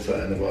said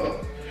something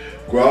about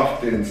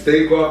grafting.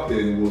 Stay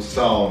grafting will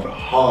sound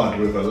hard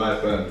with a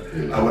live band.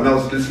 And when I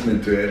was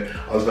listening to it,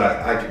 I was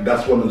like,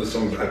 that's one of the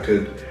songs I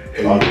could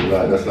hear.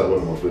 That's like one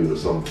of my favourite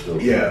songs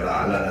still. Yeah,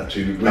 I like that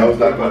tune. That was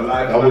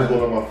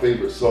one of my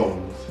favourite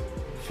songs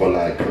for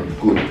like a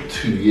good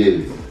 2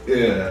 years.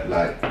 Yeah.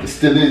 Like, it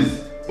still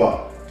is,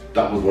 but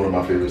that was one of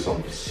my favourite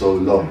songs for so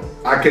long.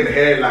 I can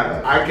hear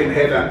that.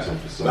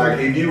 Like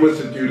if you was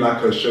to do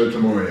like a show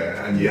tomorrow,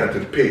 and you had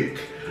to pick,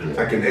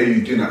 I can hear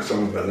you doing that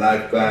song with a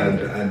live band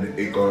and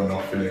it going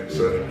off in it.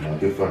 So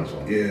good fans,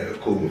 man. Yeah,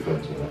 cool. Good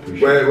fans, man. I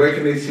appreciate where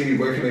can they see?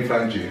 Where can they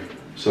find you?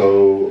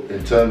 So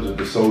in terms of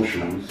the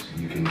socials,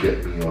 you can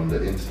get me on the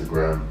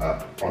Instagram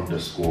at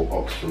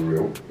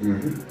 _oxforreal.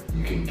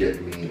 You can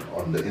get me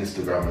on the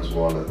Instagram as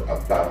well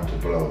at Bound to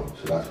Blow.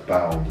 So that's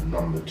Bound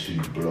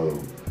 #2 Blow.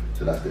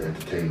 So that's the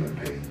entertainment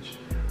page.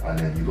 And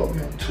then you got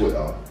me on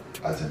Twitter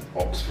as in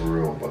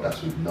Ox4Real, but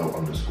that's with no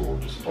underscore,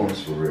 just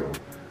Ox4Real.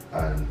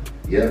 And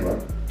yeah,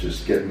 man,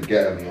 just get me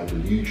on the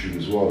YouTube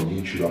as well.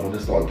 YouTube, I'm gonna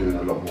start doing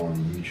a lot more on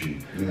the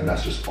YouTube, and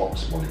that's just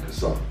Ox Monica's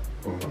son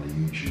on the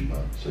YouTube,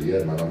 man. So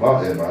yeah, man, I'm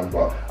out here, man.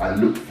 But I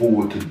look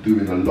forward to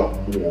doing a lot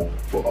more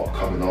for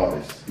upcoming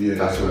artists.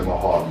 That's where my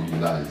heart really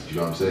lies. You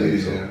know what I'm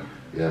saying? So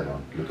yeah,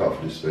 man, look out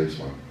for this space,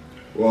 man.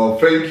 Well,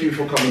 thank you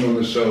for coming on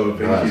the show.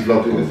 Thank you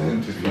for doing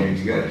this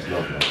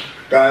interview.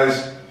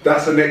 Guys,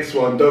 that's the next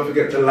one. Don't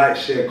forget to like,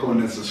 share,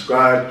 comment, and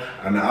subscribe.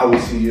 And I will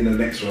see you in the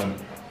next one.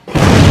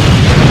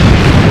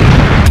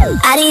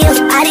 Adios,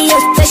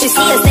 adios, first you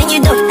see us, then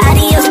you don't.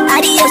 Adios,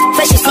 adios,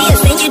 first you see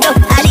us, then you don't.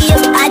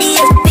 Adios,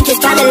 adios, think it's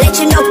time to let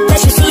you know.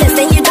 First you see us,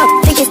 then you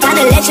don't. Think it's time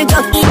to let you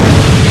go.